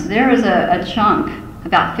regulations don't. So there is a chunk,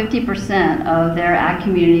 about 50% of their ag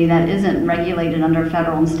community that isn't regulated under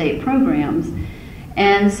federal and state programs.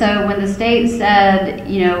 And so when the state said,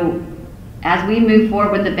 as we move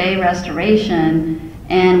forward with the bay restoration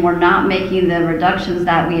and we're not making the reductions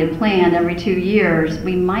that we had planned every 2 years,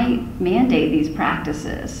 we might mandate these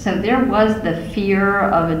practices. So there was the fear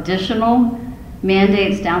of additional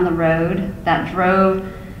mandates down the road that drove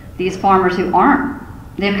these farmers who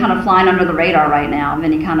they're kind of flying under the radar right now of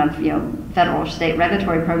any kind of federal or state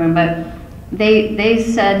regulatory program, but they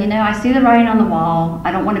said, I see the writing on the wall.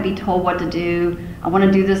 I don't want to be told what to do. I want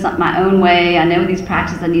to do this my own way. I know these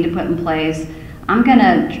practices I need to put in place. I'm going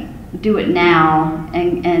to do it now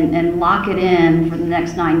and lock it in for the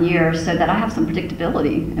next 9 years so that I have some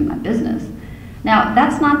predictability in my business. Now,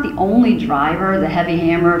 that's not the only driver, the heavy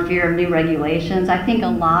hammer, fear of new regulations. I think a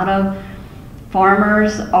lot of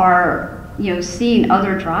farmers are seeing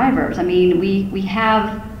other drivers. I mean, we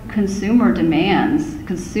have consumer demands.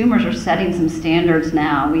 Consumers are setting some standards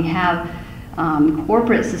now. We have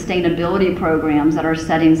corporate sustainability programs that are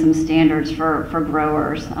setting some standards for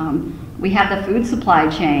growers. We have the food supply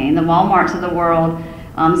chain, the Walmarts of the world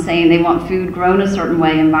saying they want food grown a certain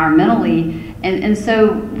way environmentally. And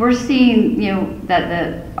so we're seeing,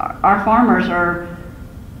 that our farmers are,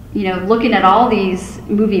 looking at all these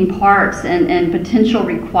moving parts and potential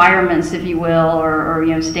requirements, if you will,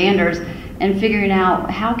 or standards, and figuring out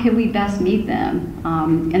how can we best meet them.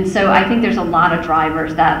 And so I think there's a lot of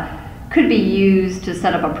drivers that could be used to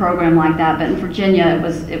set up a program like that, but in Virginia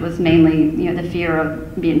it was mainly the fear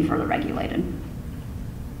of being further regulated.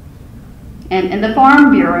 And the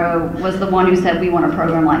Farm Bureau was the one who said we want a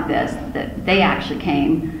program like this. That they actually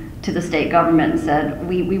came to the state government and said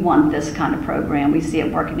we want this kind of program. We see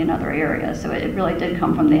it working in other areas. So it really did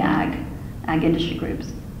come from the ag industry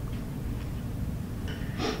groups.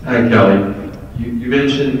 Hi, Kelly. You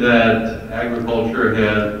mentioned that agriculture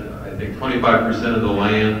had, I think, 25% of the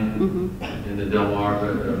land in the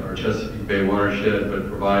Delmarva or Chesapeake Bay watershed, but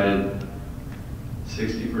provided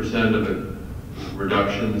 60% of the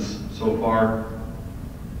reductions so far.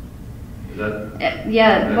 Is that?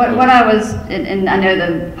 Yeah. What I was, and I know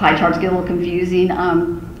the pie charts get a little confusing.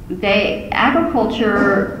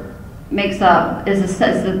 Agriculture makes up is the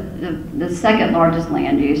second largest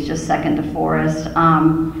land use, just second to forest.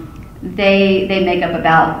 They make up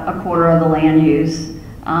about a quarter of the land use.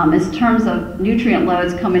 In terms of nutrient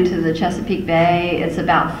loads coming to the Chesapeake Bay, it's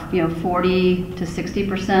about 40 to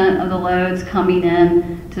 60% of the loads coming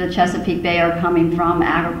in to the Chesapeake Bay are coming from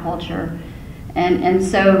agriculture, and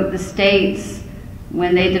so the states,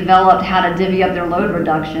 when they developed how to divvy up their load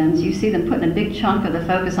reductions, you see them putting a big chunk of the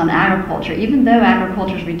focus on agriculture. Even though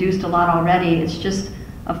agriculture's reduced a lot already, it's just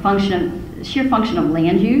a sheer function of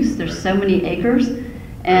land use. There's so many acres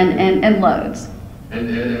and loads.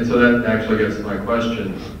 And so that actually gets to my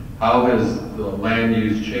question. how has the land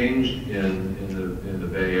use changed in the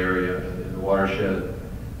Bay Area, in the watershed?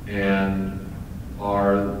 And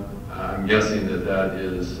I'm guessing that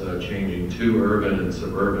is changing to urban and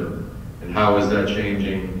suburban. And how is that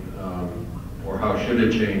changing, or how should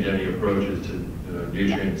it change any approaches to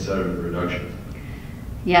nutrient sediment reduction?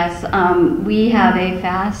 Yes, we have a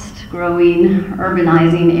fast-growing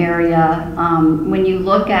urbanizing area. When you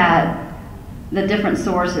look at the different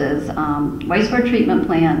sources, wastewater treatment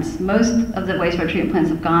plants, most of the wastewater treatment plants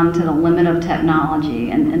have gone to the limit of technology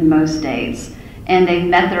in most states, and they've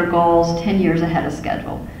met their goals 10 years ahead of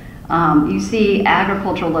schedule. You see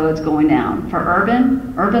agricultural loads going down. For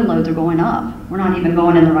urban loads are going up. We're not even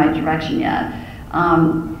going in the right direction yet.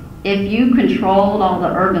 If you controlled all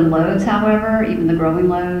the urban loads, however, even the growing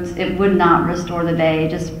loads, it would not restore the bay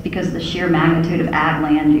just because of the sheer magnitude of ag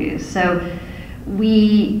land use. So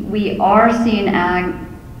we are seeing ag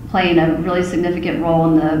playing a really significant role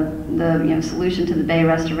in the solution to the bay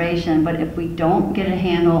restoration, but if we don't get a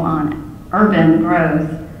handle on urban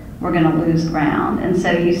growth, we're going to lose ground. And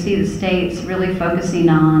so you see the states really focusing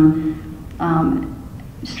on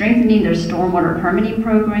strengthening their stormwater permitting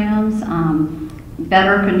programs,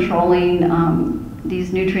 better controlling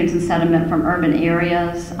these nutrients and sediment from urban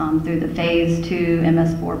areas through the Phase 2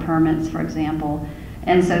 MS4 permits, for example.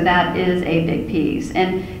 And so that is a big piece.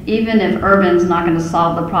 And even if urban's not going to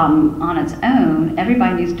solve the problem on its own,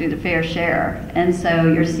 everybody needs to do the fair share. And so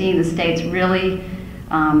you're seeing the states really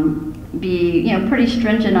be pretty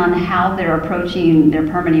stringent on how they're approaching their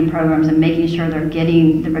permitting programs and making sure they're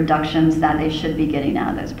getting the reductions that they should be getting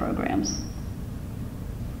out of those programs.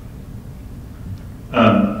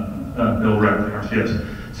 Bill Ratcliffe, yes.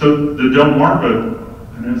 So the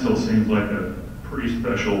Delmarva Peninsula seems like a pretty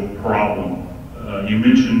special problem. You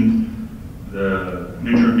mentioned the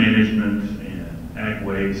nutrient management and ag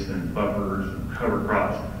waste and buffers and cover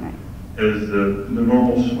crops as the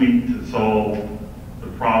normal suite to solve the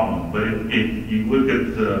problem. But if you look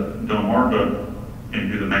at the Delmarva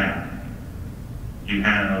and do the math, you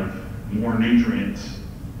have more nutrients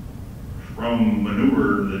from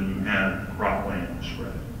manure than you have cropland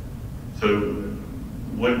spread. So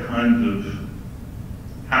what kinds of,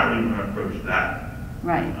 how are we going to approach that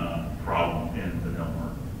problem in the Delmarva?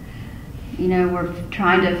 We're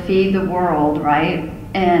trying to feed the world, right?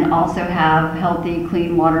 And also have healthy,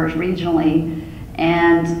 clean waters regionally.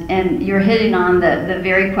 And you're hitting on the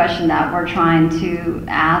very question that we're trying to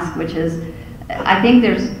ask, which is, I think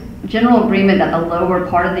there's general agreement that the lower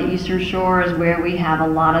part of the Eastern Shore is where we have a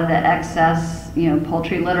lot of the excess,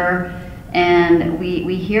 poultry litter. And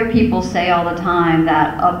we hear people say all the time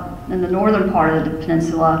that up in the northern part of the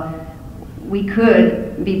peninsula, we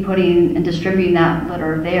could be putting and distributing that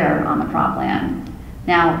litter there on the cropland.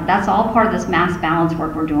 Now, that's all part of this mass balance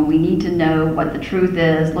work we're doing. We need to know what the truth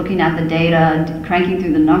is, looking at the data and cranking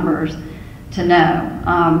through the numbers to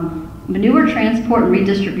know. Manure transport and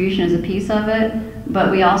redistribution is a piece of it,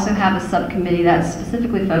 but we also have a subcommittee that's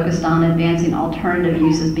specifically focused on advancing alternative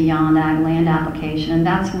uses beyond ag land application. And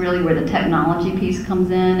that's really where the technology piece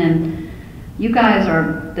comes in. And you guys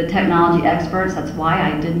are the technology experts. That's why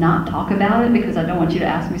I did not talk about it, because I don't want you to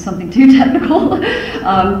ask me something too technical.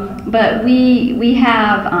 But we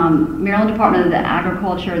have Maryland Department of the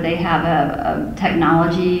Agriculture. They have a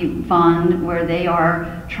technology fund where they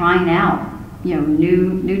are trying out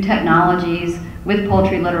new technologies with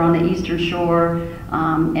poultry litter on the Eastern Shore.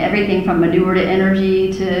 Everything from manure to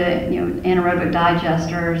energy to anaerobic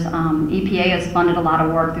digesters. EPA has funded a lot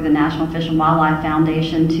of work through the National Fish and Wildlife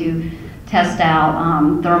Foundation to test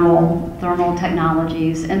out thermal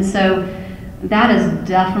technologies, and so that is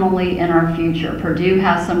definitely in our future. Purdue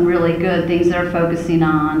has some really good things they're focusing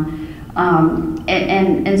on,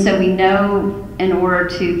 and so we know in order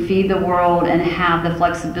to feed the world and have the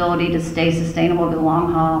flexibility to stay sustainable over the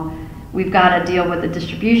long haul, we've got to deal with the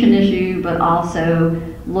distribution issue, but also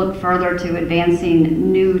look further to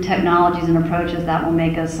advancing new technologies and approaches that will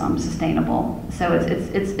make us sustainable. So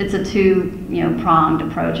it's a two-pronged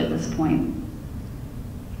approach at this point.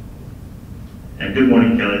 And good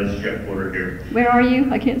morning, Kelly. This is Jeff Porter here. Where are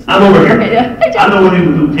you? I can't see. I'm over here. Okay, yeah. Hey, I'm the one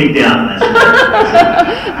who picked out last night.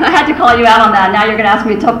 I had to call you out on that. Now you're going to ask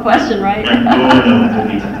me a tough question, right?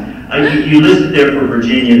 No. You listed there for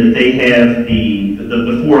Virginia that they have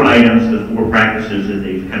the 4 items, the 4 practices that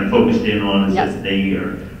they've kind of focused in on, is that they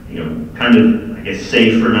are, kind of, I guess,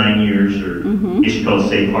 safe for 9 years, or you should call it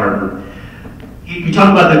safe harbor. You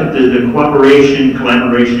talk about the cooperation,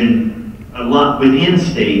 collaboration a lot within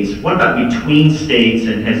states. What about between states,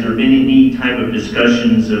 and has there been any type of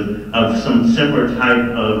discussions of some similar type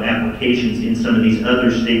of applications in some of these other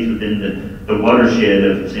states within the watershed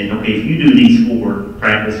of saying, okay, if you do these 4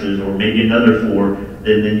 practices or maybe another 4,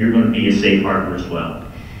 then you're going to be a safe harbor as well.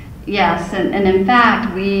 Yes, and in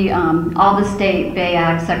fact, we, all the state Bay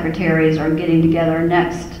Ag secretaries are getting together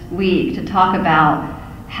next week to talk about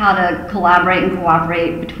how to collaborate and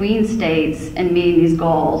cooperate between states in meeting these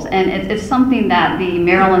goals. And it's something that the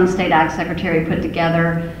Maryland State Ag Secretary put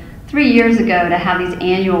together 3 years ago to have these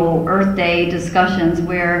annual Earth Day discussions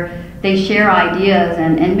where they share ideas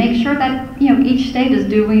and make sure that, each state is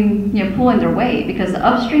doing, pulling their weight, because the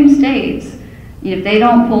upstream states, if they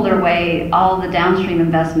don't pull their weight, all the downstream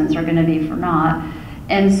investments are going to be for naught.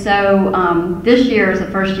 And so this year is the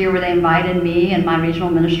first year where they invited me and my regional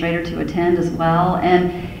administrator to attend as well.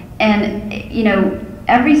 And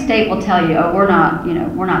every state will tell you, oh, we're not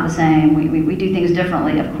the same. We do things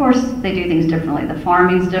differently. Of course, they do things differently. The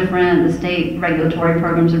farming's different. The state regulatory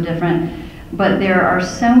programs are different. But there are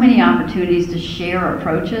so many opportunities to share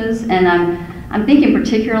approaches. And I'm thinking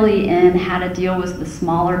particularly in how to deal with the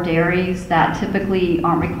smaller dairies that typically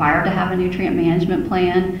aren't required to have a nutrient management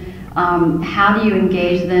plan. How do you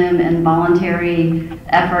engage them in voluntary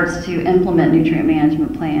efforts to implement nutrient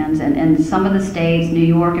management plans? And some of the states, New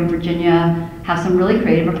York and Virginia, have some really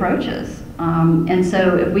creative approaches. And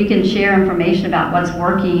so if we can share information about what's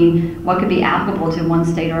working, what could be applicable to one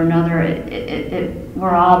state or another,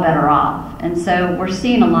 we're all better off. And so we're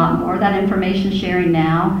seeing a lot more of that information sharing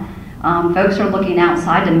now. Folks are looking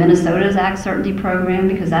outside to Minnesota's Ag Certainty program,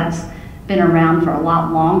 because that's been around for a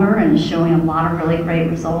lot longer and is showing a lot of really great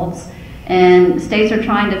results. And states are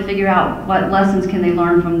trying to figure out what lessons can they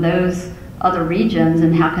learn from those other regions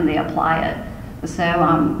and how can they apply it. So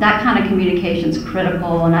that kind of communication is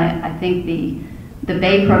critical, and I think the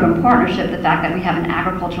Bay Program Partnership, the fact that we have an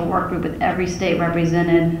agricultural work group with every state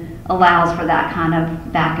represented, allows for that kind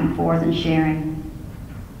of back and forth and sharing.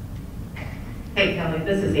 Hey Kelly,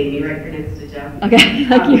 this is Amy right here next to Jeff. Okay,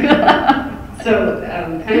 thank you. So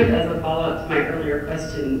kind of as a follow-up to my earlier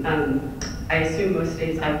question, I assume most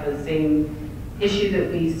states have the same issue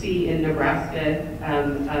that we see in Nebraska.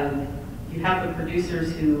 You have the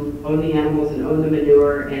producers who own the animals and own the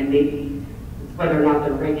manure, and maybe whether or not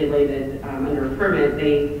they're regulated under a permit,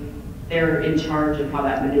 they're in charge of how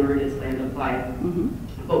that manure is land applied. Mm-hmm.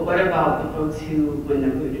 But what about the folks who, when the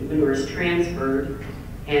manure is transferred,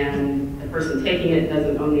 and the person taking it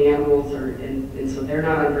doesn't own the animals, and so they're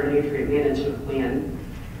not under a nutrient management plan?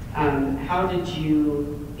 How did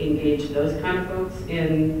you engage those kind of folks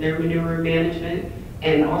in their manure management?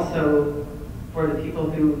 And also for the people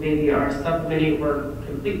who maybe are supplementing or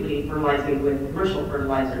completely fertilizing with commercial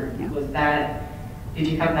fertilizer, yeah. Did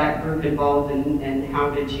you have that group involved, and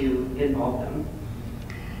how did you involve them?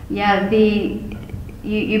 Yeah,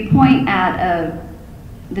 you point at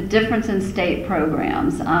the difference in state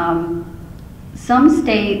programs. Some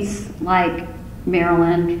states like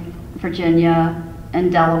Maryland, Virginia, and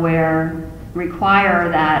Delaware require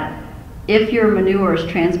that if your manure is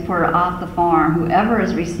transported off the farm, whoever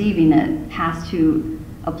is receiving it has to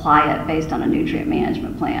apply it based on a nutrient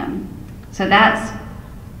management plan. So that's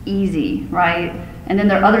easy, right? And then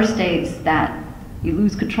there are other states that you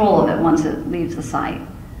lose control of it once it leaves the site.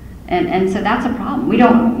 And so that's a problem. We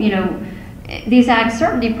don't, these Ag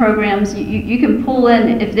Certainty programs, you can pull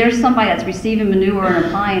in, if there's somebody that's receiving manure and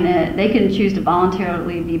applying it, they can choose to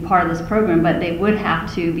voluntarily be part of this program, but they would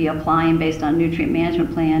have to be applying based on a nutrient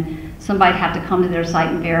management plan. Somebody'd have to come to their site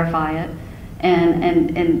and verify it,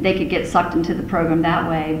 and they could get sucked into the program that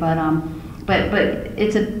way. But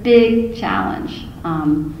it's a big challenge.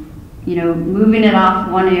 Moving it off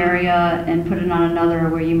one area and putting it on another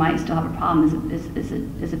where you might still have a problem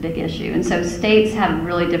is a big issue. And so states have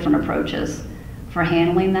really different approaches for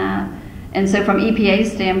handling that. And so from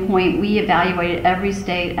EPA's standpoint, we evaluated every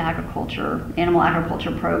state animal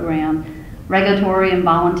agriculture program, regulatory and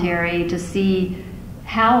voluntary, to see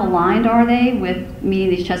how aligned are they with meeting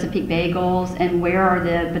these Chesapeake Bay goals, and where are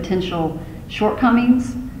the potential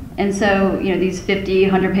shortcomings. And so, these 50,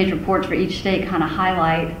 100-page reports for each state kind of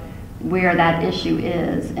highlight where that issue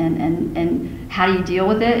is and how do you deal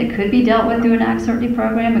with it. It could be dealt with through an Ag Certainty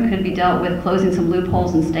program. It could be dealt with closing some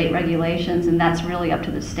loopholes in state regulations, and that's really up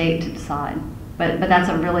to the state to decide. But that's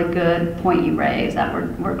a really good point you raised that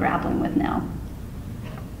we're grappling with now.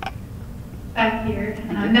 Back here,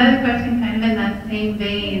 another question kind of in that same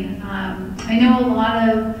vein. I know a lot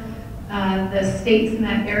of the states in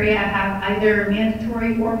that area have either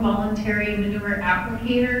mandatory or voluntary manure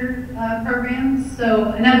applicator programs.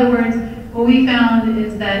 So in other words, what we found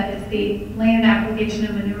is that it's the land application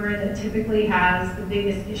of manure that typically has the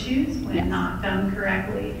biggest issues when not done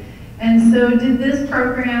correctly. And so did this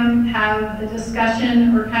program have a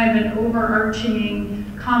discussion or kind of an overarching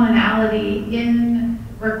commonality in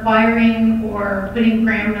requiring or putting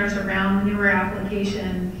parameters around manure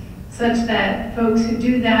application such that folks who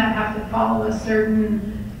do that have to follow a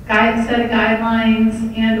certain set of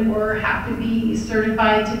guidelines and or have to be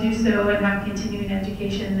certified to do so and have continuing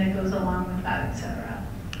education that goes along with that, et cetera?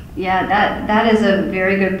 Yeah, that is a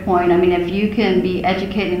very good point. I mean, if you can be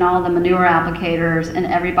educating all the manure applicators and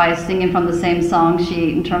everybody's singing from the same song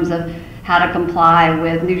sheet in terms of how to comply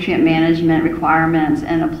with nutrient management requirements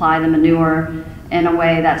and apply the manure in a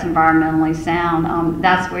way that's environmentally sound,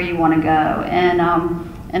 that's where you want to go.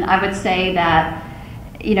 And I would say that,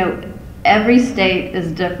 you know, every state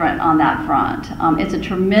is different on that front. It's a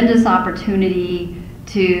tremendous opportunity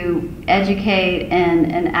to educate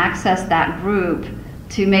and access that group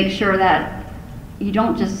to make sure that you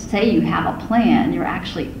don't just say you have a plan, you're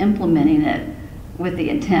actually implementing it with the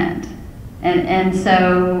intent. And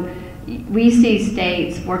so we see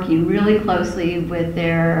states working really closely with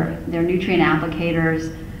their nutrient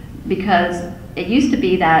applicators, because it used to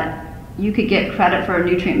be that you could get credit for a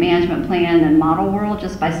nutrient management plan in model world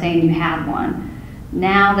just by saying you had one.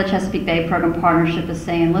 Now the Chesapeake Bay Program Partnership is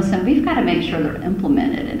saying, listen, we've got to make sure they're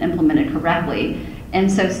implemented and implemented correctly.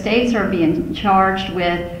 And so states are being charged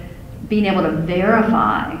with being able to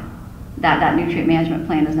verify that that nutrient management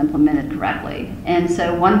plan is implemented correctly. And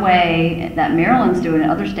so one way that Maryland's doing it,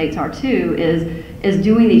 other states are too, is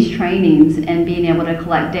doing these trainings and being able to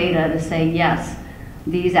collect data to say, yes,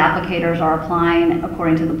 these applicators are applying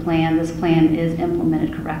according to the plan, this plan is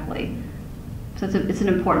implemented correctly. So it's an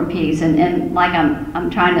important piece. And like I'm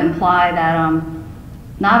trying to imply that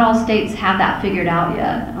not all states have that figured out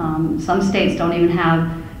yet. Some states don't even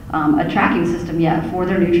have a tracking system yet for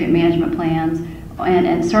their nutrient management plans,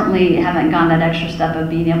 and certainly haven't gone that extra step of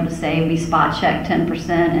being able to say we spot check 10%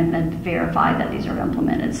 and verify that these are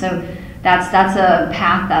implemented. So that's a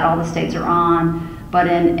path that all the states are on. But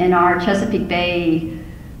in our Chesapeake Bay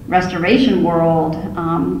restoration world,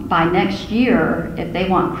 by next year, if they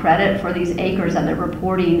want credit for these acres that they're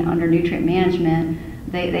reporting under nutrient management,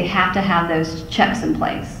 they have to have those checks in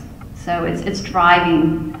place. So it's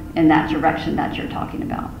driving in that direction that you're talking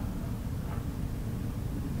about.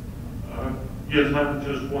 Yes, I'm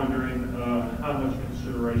just wondering how much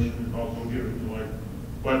consideration is also given to like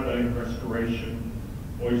wetland restoration,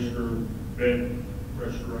 oyster bed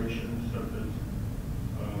restoration, stuff that's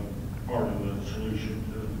part of the solution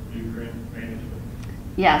to nutrient management.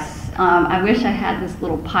 Yes, I wish I had this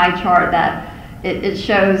little pie chart that it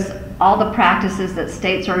shows all the practices that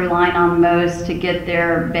states are relying on most to get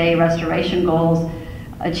their bay restoration goals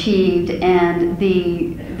achieved, and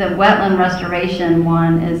the wetland restoration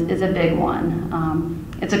one is a big one.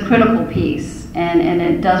 It's a critical piece, and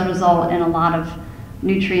it does result in a lot of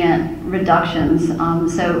nutrient reductions.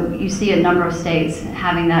 So you see a number of states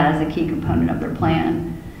having that as a key component of their plan.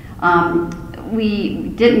 We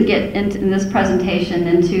didn't get into, in this presentation,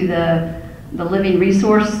 into the living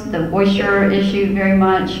resource, the oyster issue very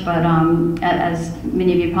much, but as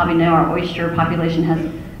many of you probably know, our oyster population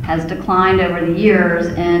has declined over the years,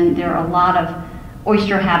 and there are a lot of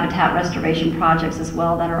oyster habitat restoration projects as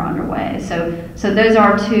well that are underway. So those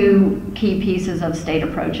are two key pieces of state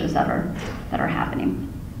approaches that are happening.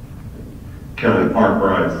 Kelly, Park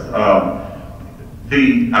Bryce.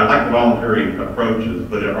 I like the voluntary approaches,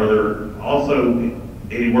 but are there also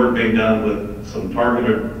any work being done with some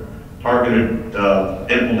targeted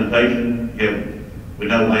implementation? We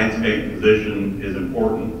know landscape position is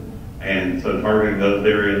important, and so targeting those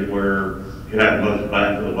areas where you have the most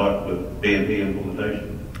bang for the buck with BMP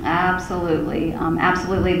implementation. Absolutely,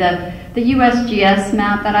 absolutely. The USGS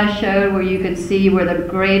map that I showed, where you can see where the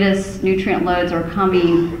greatest nutrient loads are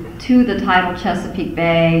coming to the tidal Chesapeake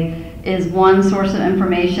Bay, is one source of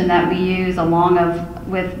information that we use, along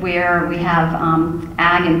with where we have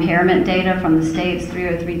ag impairment data from the state's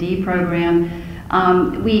 303D program.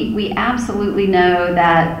 We absolutely know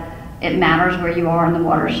that it matters where you are in the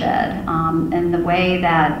watershed, and the way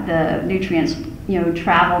that the nutrients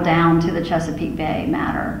travel down to the Chesapeake Bay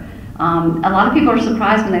matter. A lot of people are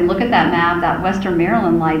surprised when they look at that map that Western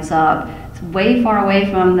Maryland lights up. It's way far away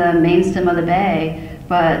from the main stem of the bay,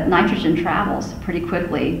 but nitrogen travels pretty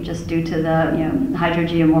quickly just due to the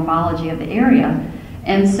hydrogeomorphology of the area.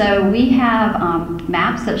 And so we have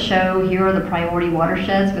maps that show here are the priority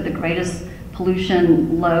watersheds with the greatest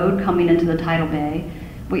pollution load coming into the tidal bay.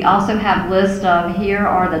 We also have lists of here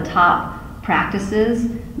are the top practices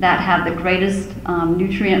that have the greatest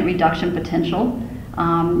nutrient reduction potential.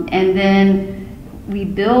 And then we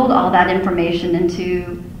build all that information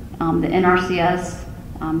into the NRCS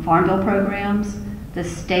Farm Bill programs, the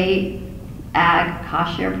state ag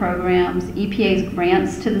cost share programs, EPA's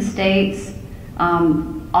grants to the states,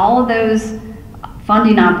 All of those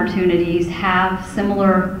funding opportunities have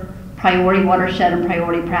similar priority watershed and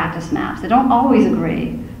priority practice maps. They don't always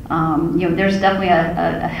agree. There's definitely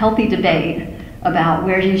a healthy debate about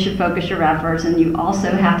where you should focus your efforts, and you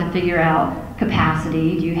also have to figure out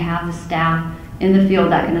capacity. Do you have the staff in the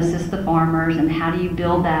field that can assist the farmers, and how do you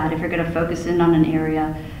build that if you're going to focus in on an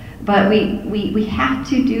area? But we have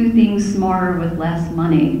to do things smarter with less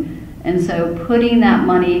money. And so putting that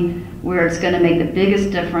money where it's going to make the biggest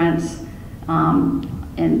difference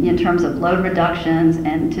in terms of load reductions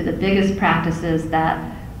and to the biggest practices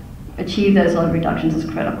that achieve those load reductions is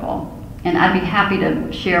critical. And I'd be happy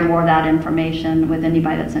to share more of that information with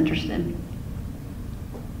anybody that's interested.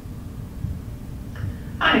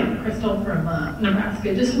 Hi, I'm Crystal from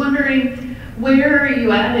Nebraska. Just wondering, where are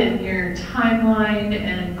you at in your timeline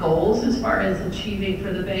and goals as far as achieving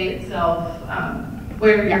for the Bay itself?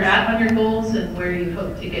 Where you're at on your goals and where you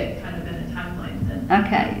hope to get kind of in a timeline then?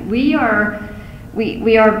 Okay, we are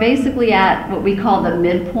basically at what we call the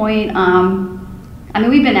midpoint.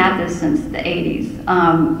 We've been at this since the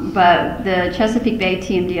 80s, but the Chesapeake Bay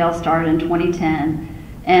TMDL started in 2010,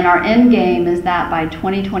 and our end game is that by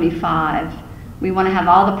 2025, we want to have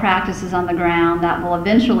all the practices on the ground that will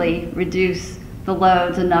eventually reduce the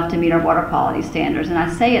loads enough to meet our water quality standards. And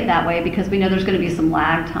I say it that way because we know there's going to be some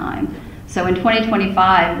lag time. So in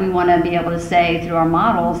 2025, we want to be able to say through our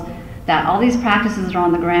models that all these practices are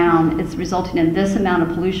on the ground, it's resulting in this amount of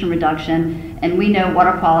pollution reduction, and we know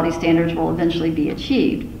water quality standards will eventually be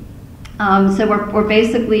achieved. So we're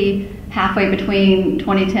basically halfway between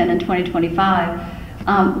 2010 and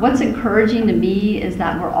 2025. What's encouraging to me is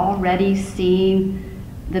that we're already seeing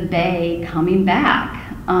the Bay coming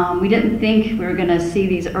back. We didn't think we were going to see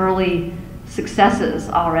these early successes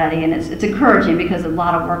already, and it's encouraging because a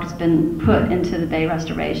lot of work has been put into the Bay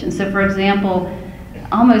restoration. So for example,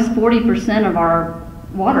 almost 40% of our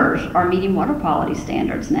waters are meeting water quality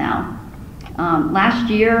standards now. Last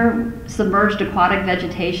year, submerged aquatic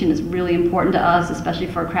vegetation is really important to us, especially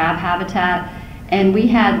for crab habitat. And we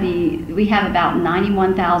have about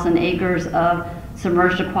 91,000 acres of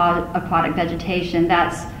submerged aquatic vegetation.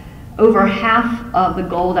 That's over half of the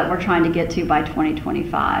goal that we're trying to get to by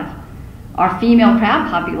 2025. Our female crab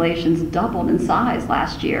populations doubled in size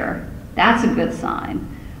last year. That's a good sign.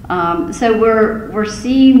 So we're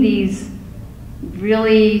seeing these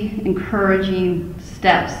really encouraging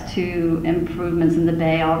steps to improvements in the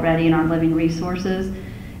Bay already in our living resources.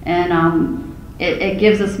 And it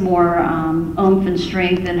gives us more oomph and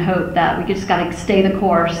strength and hope that we just got to stay the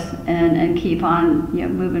course and keep on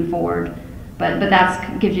moving forward. But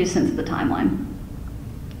that gives you a sense of the timeline.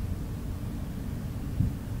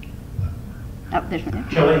 Oh, there's one there.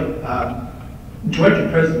 Kelly, enjoyed your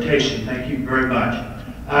presentation. Thank you very much.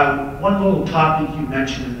 One little topic you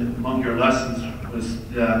mentioned among your lessons was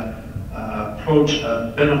the approach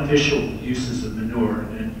of beneficial uses of manure.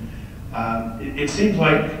 And it seems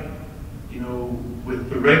like, with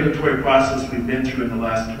the regulatory process we've been through in the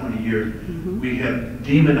last 20 years, we have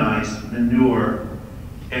demonized manure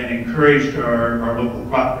and encouraged our local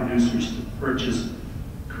crop producers to purchase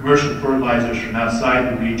commercial fertilizers from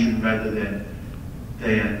outside the region rather than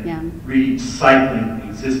recycling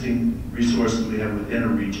existing resources we have within a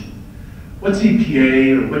region. What's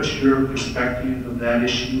EPA, or what's your perspective of that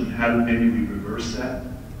issue, and how do maybe we reverse that?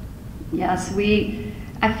 Yes,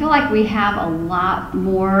 I feel like we have a lot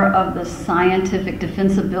more of the scientific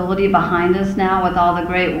defensibility behind us now with all the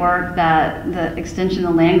great work that the Extension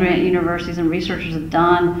and land-grant universities and researchers have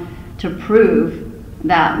done to prove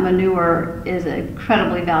that manure is an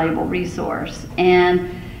incredibly valuable resource.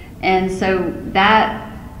 And so that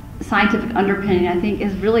scientific underpinning, I think,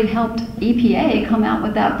 has really helped EPA come out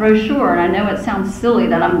with that brochure. And I know it sounds silly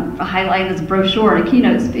that I'm highlighting this brochure in a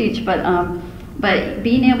keynote speech, but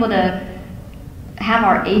being able to have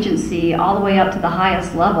our agency all the way up to the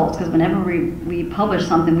highest levels, because whenever we publish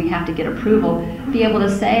something, we have to get approval, be able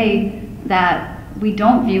to say that we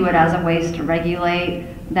don't view it as a waste to regulate,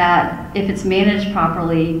 that if it's managed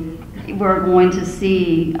properly, we're going to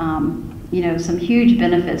see some huge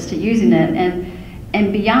benefits to using it.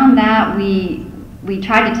 And beyond that, we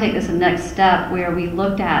tried to take this a next step where we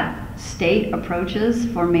looked at state approaches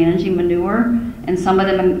for managing manure, and some of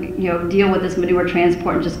them deal with this manure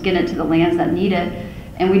transport and just get it to the lands that need it.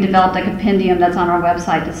 And we developed a compendium that's on our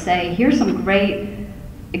website to say, here's some great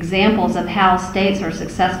examples of how states are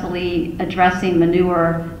successfully addressing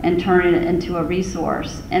manure and turning it into a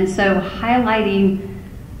resource. And so highlighting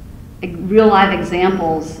real life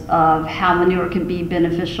examples of how manure can be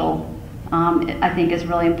beneficial, I think is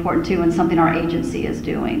really important too, and something our agency is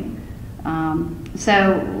doing.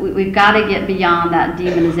 So we've got to get beyond that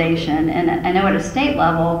demonization. And I know at a state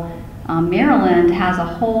level, Maryland has a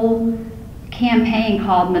whole campaign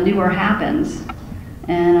called Manure Happens.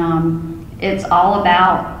 And it's all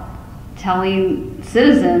about telling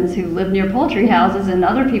citizens who live near poultry houses and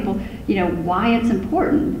other people, you know, why it's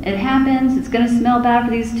important. It happens, it's going to smell bad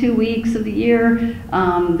for these 2 weeks of the year.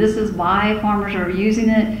 This is why farmers are using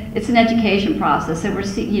it. It's an education process. So we're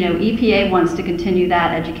seeing, you know, EPA wants to continue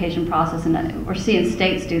that education process, and we're seeing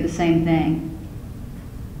states do the same thing.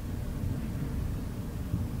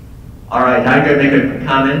 All right, I'm going to make a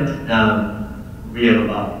comment. We have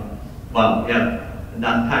we have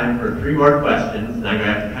enough time for 3 more questions, and I'm going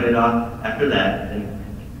to have to cut it off after that. And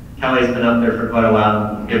Kelly's been up there for quite a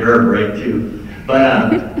while, and give her a break too.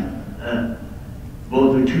 But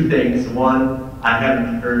we'll do 2 things. One, I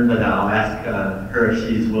haven't heard, but I'll ask her if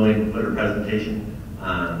she's willing to put her presentation,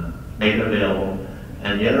 make it available.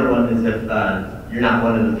 And the other one is if you're not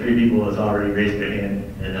one of the 3 people that's already raised their hand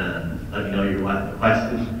and let me know you want the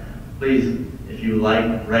question, please, if you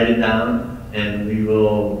like, write it down, and we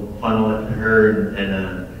will funnel it to her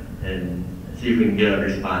and see if we can get a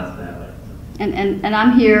response that way. And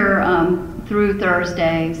I'm here through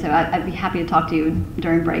Thursday, so I'd be happy to talk to you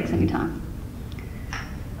during breaks anytime.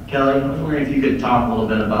 Kelly, I was wondering if you could talk a little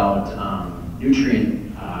bit about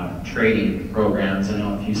nutrient trading programs. I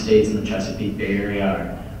know a few states in the Chesapeake Bay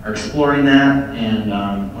area are exploring that, and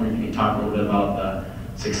I'm wondering if you could talk a little bit about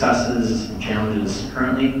the successes and challenges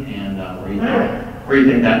currently, and where you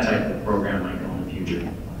think that type of program might go in the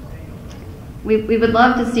future. We would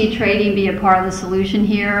love to see trading be a part of the solution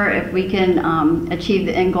here if we can achieve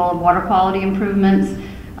the end goal of water quality improvements.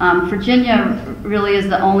 Virginia really is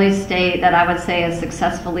the only state that I would say has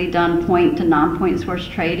successfully done point to non-point source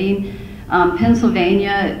trading.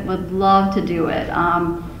 Pennsylvania would love to do it.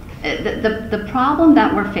 The problem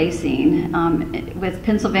that we're facing with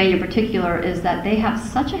Pennsylvania in particular is that they have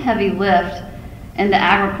such a heavy lift in the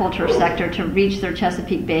agriculture sector to reach their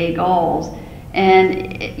Chesapeake Bay goals.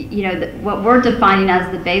 And you know, what we're defining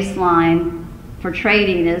as the baseline for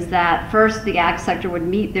trading is that first the ag sector would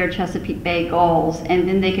meet their Chesapeake Bay goals, and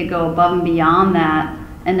then they could go above and beyond that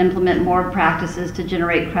and implement more practices to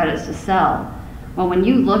generate credits to sell. Well, when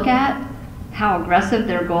you look at how aggressive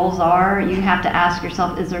their goals are, you have to ask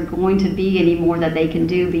yourself, is there going to be any more that they can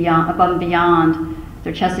do above and beyond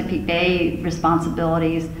their Chesapeake Bay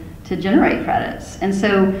responsibilities to generate credits? And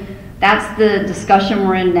so that's the discussion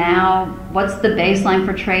we're in now. What's the baseline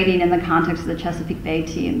for trading in the context of the Chesapeake Bay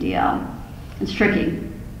TMDL? It's tricky.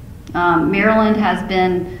 Maryland has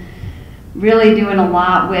been really doing a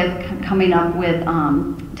lot with coming up with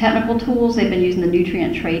technical tools. They've been using the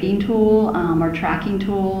nutrient trading tool or tracking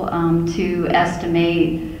tool to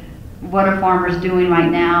estimate what are farmers doing right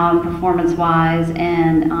now performance-wise,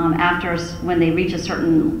 and when they reach a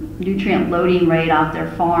certain nutrient loading rate off their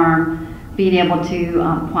farm, being able to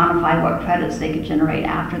quantify what credits they could generate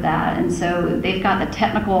after that. And so they've got the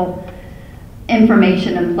technical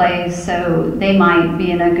information in place, so they might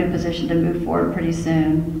be in a good position to move forward pretty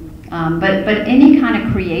soon. But any kind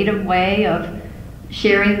of creative way of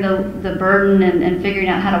sharing the burden and figuring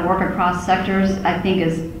out how to work across sectors, I think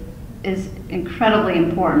is incredibly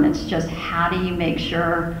important. It's just how do you make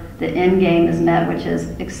sure the end game is met, which is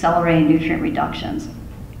accelerating nutrient reductions.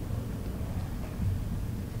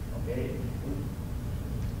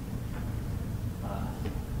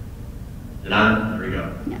 There we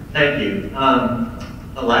go. Yeah. Thank you.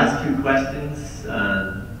 The last 2 questions,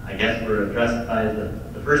 I guess, were addressed by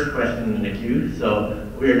the first question in the queue. So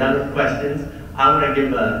we are done with questions. I want to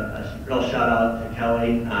give a real shout out to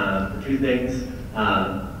Kelly for 2 things.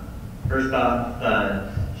 First off,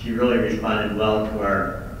 she really responded well to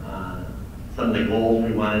our some of the goals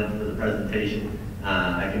we wanted for the presentation.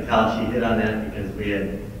 I can tell she hit on that because we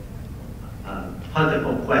had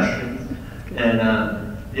plentiful questions. And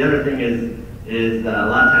the other thing is a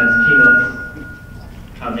lot of times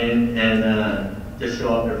keynotes come in and just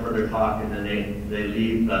show up there for their talk and then they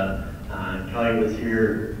leave. Kelly was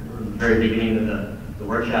here from the very beginning of the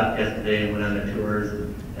workshop yesterday and went on the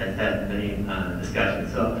tours and had many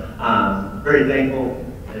discussions. So very thankful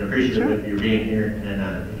and appreciative of you being here.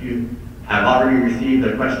 And if you have already received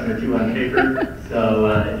a question or 2 on paper, so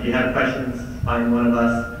if you have questions, find one of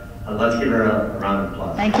us. Let's give her a round of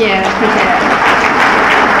applause. Thank you. Appreciate it.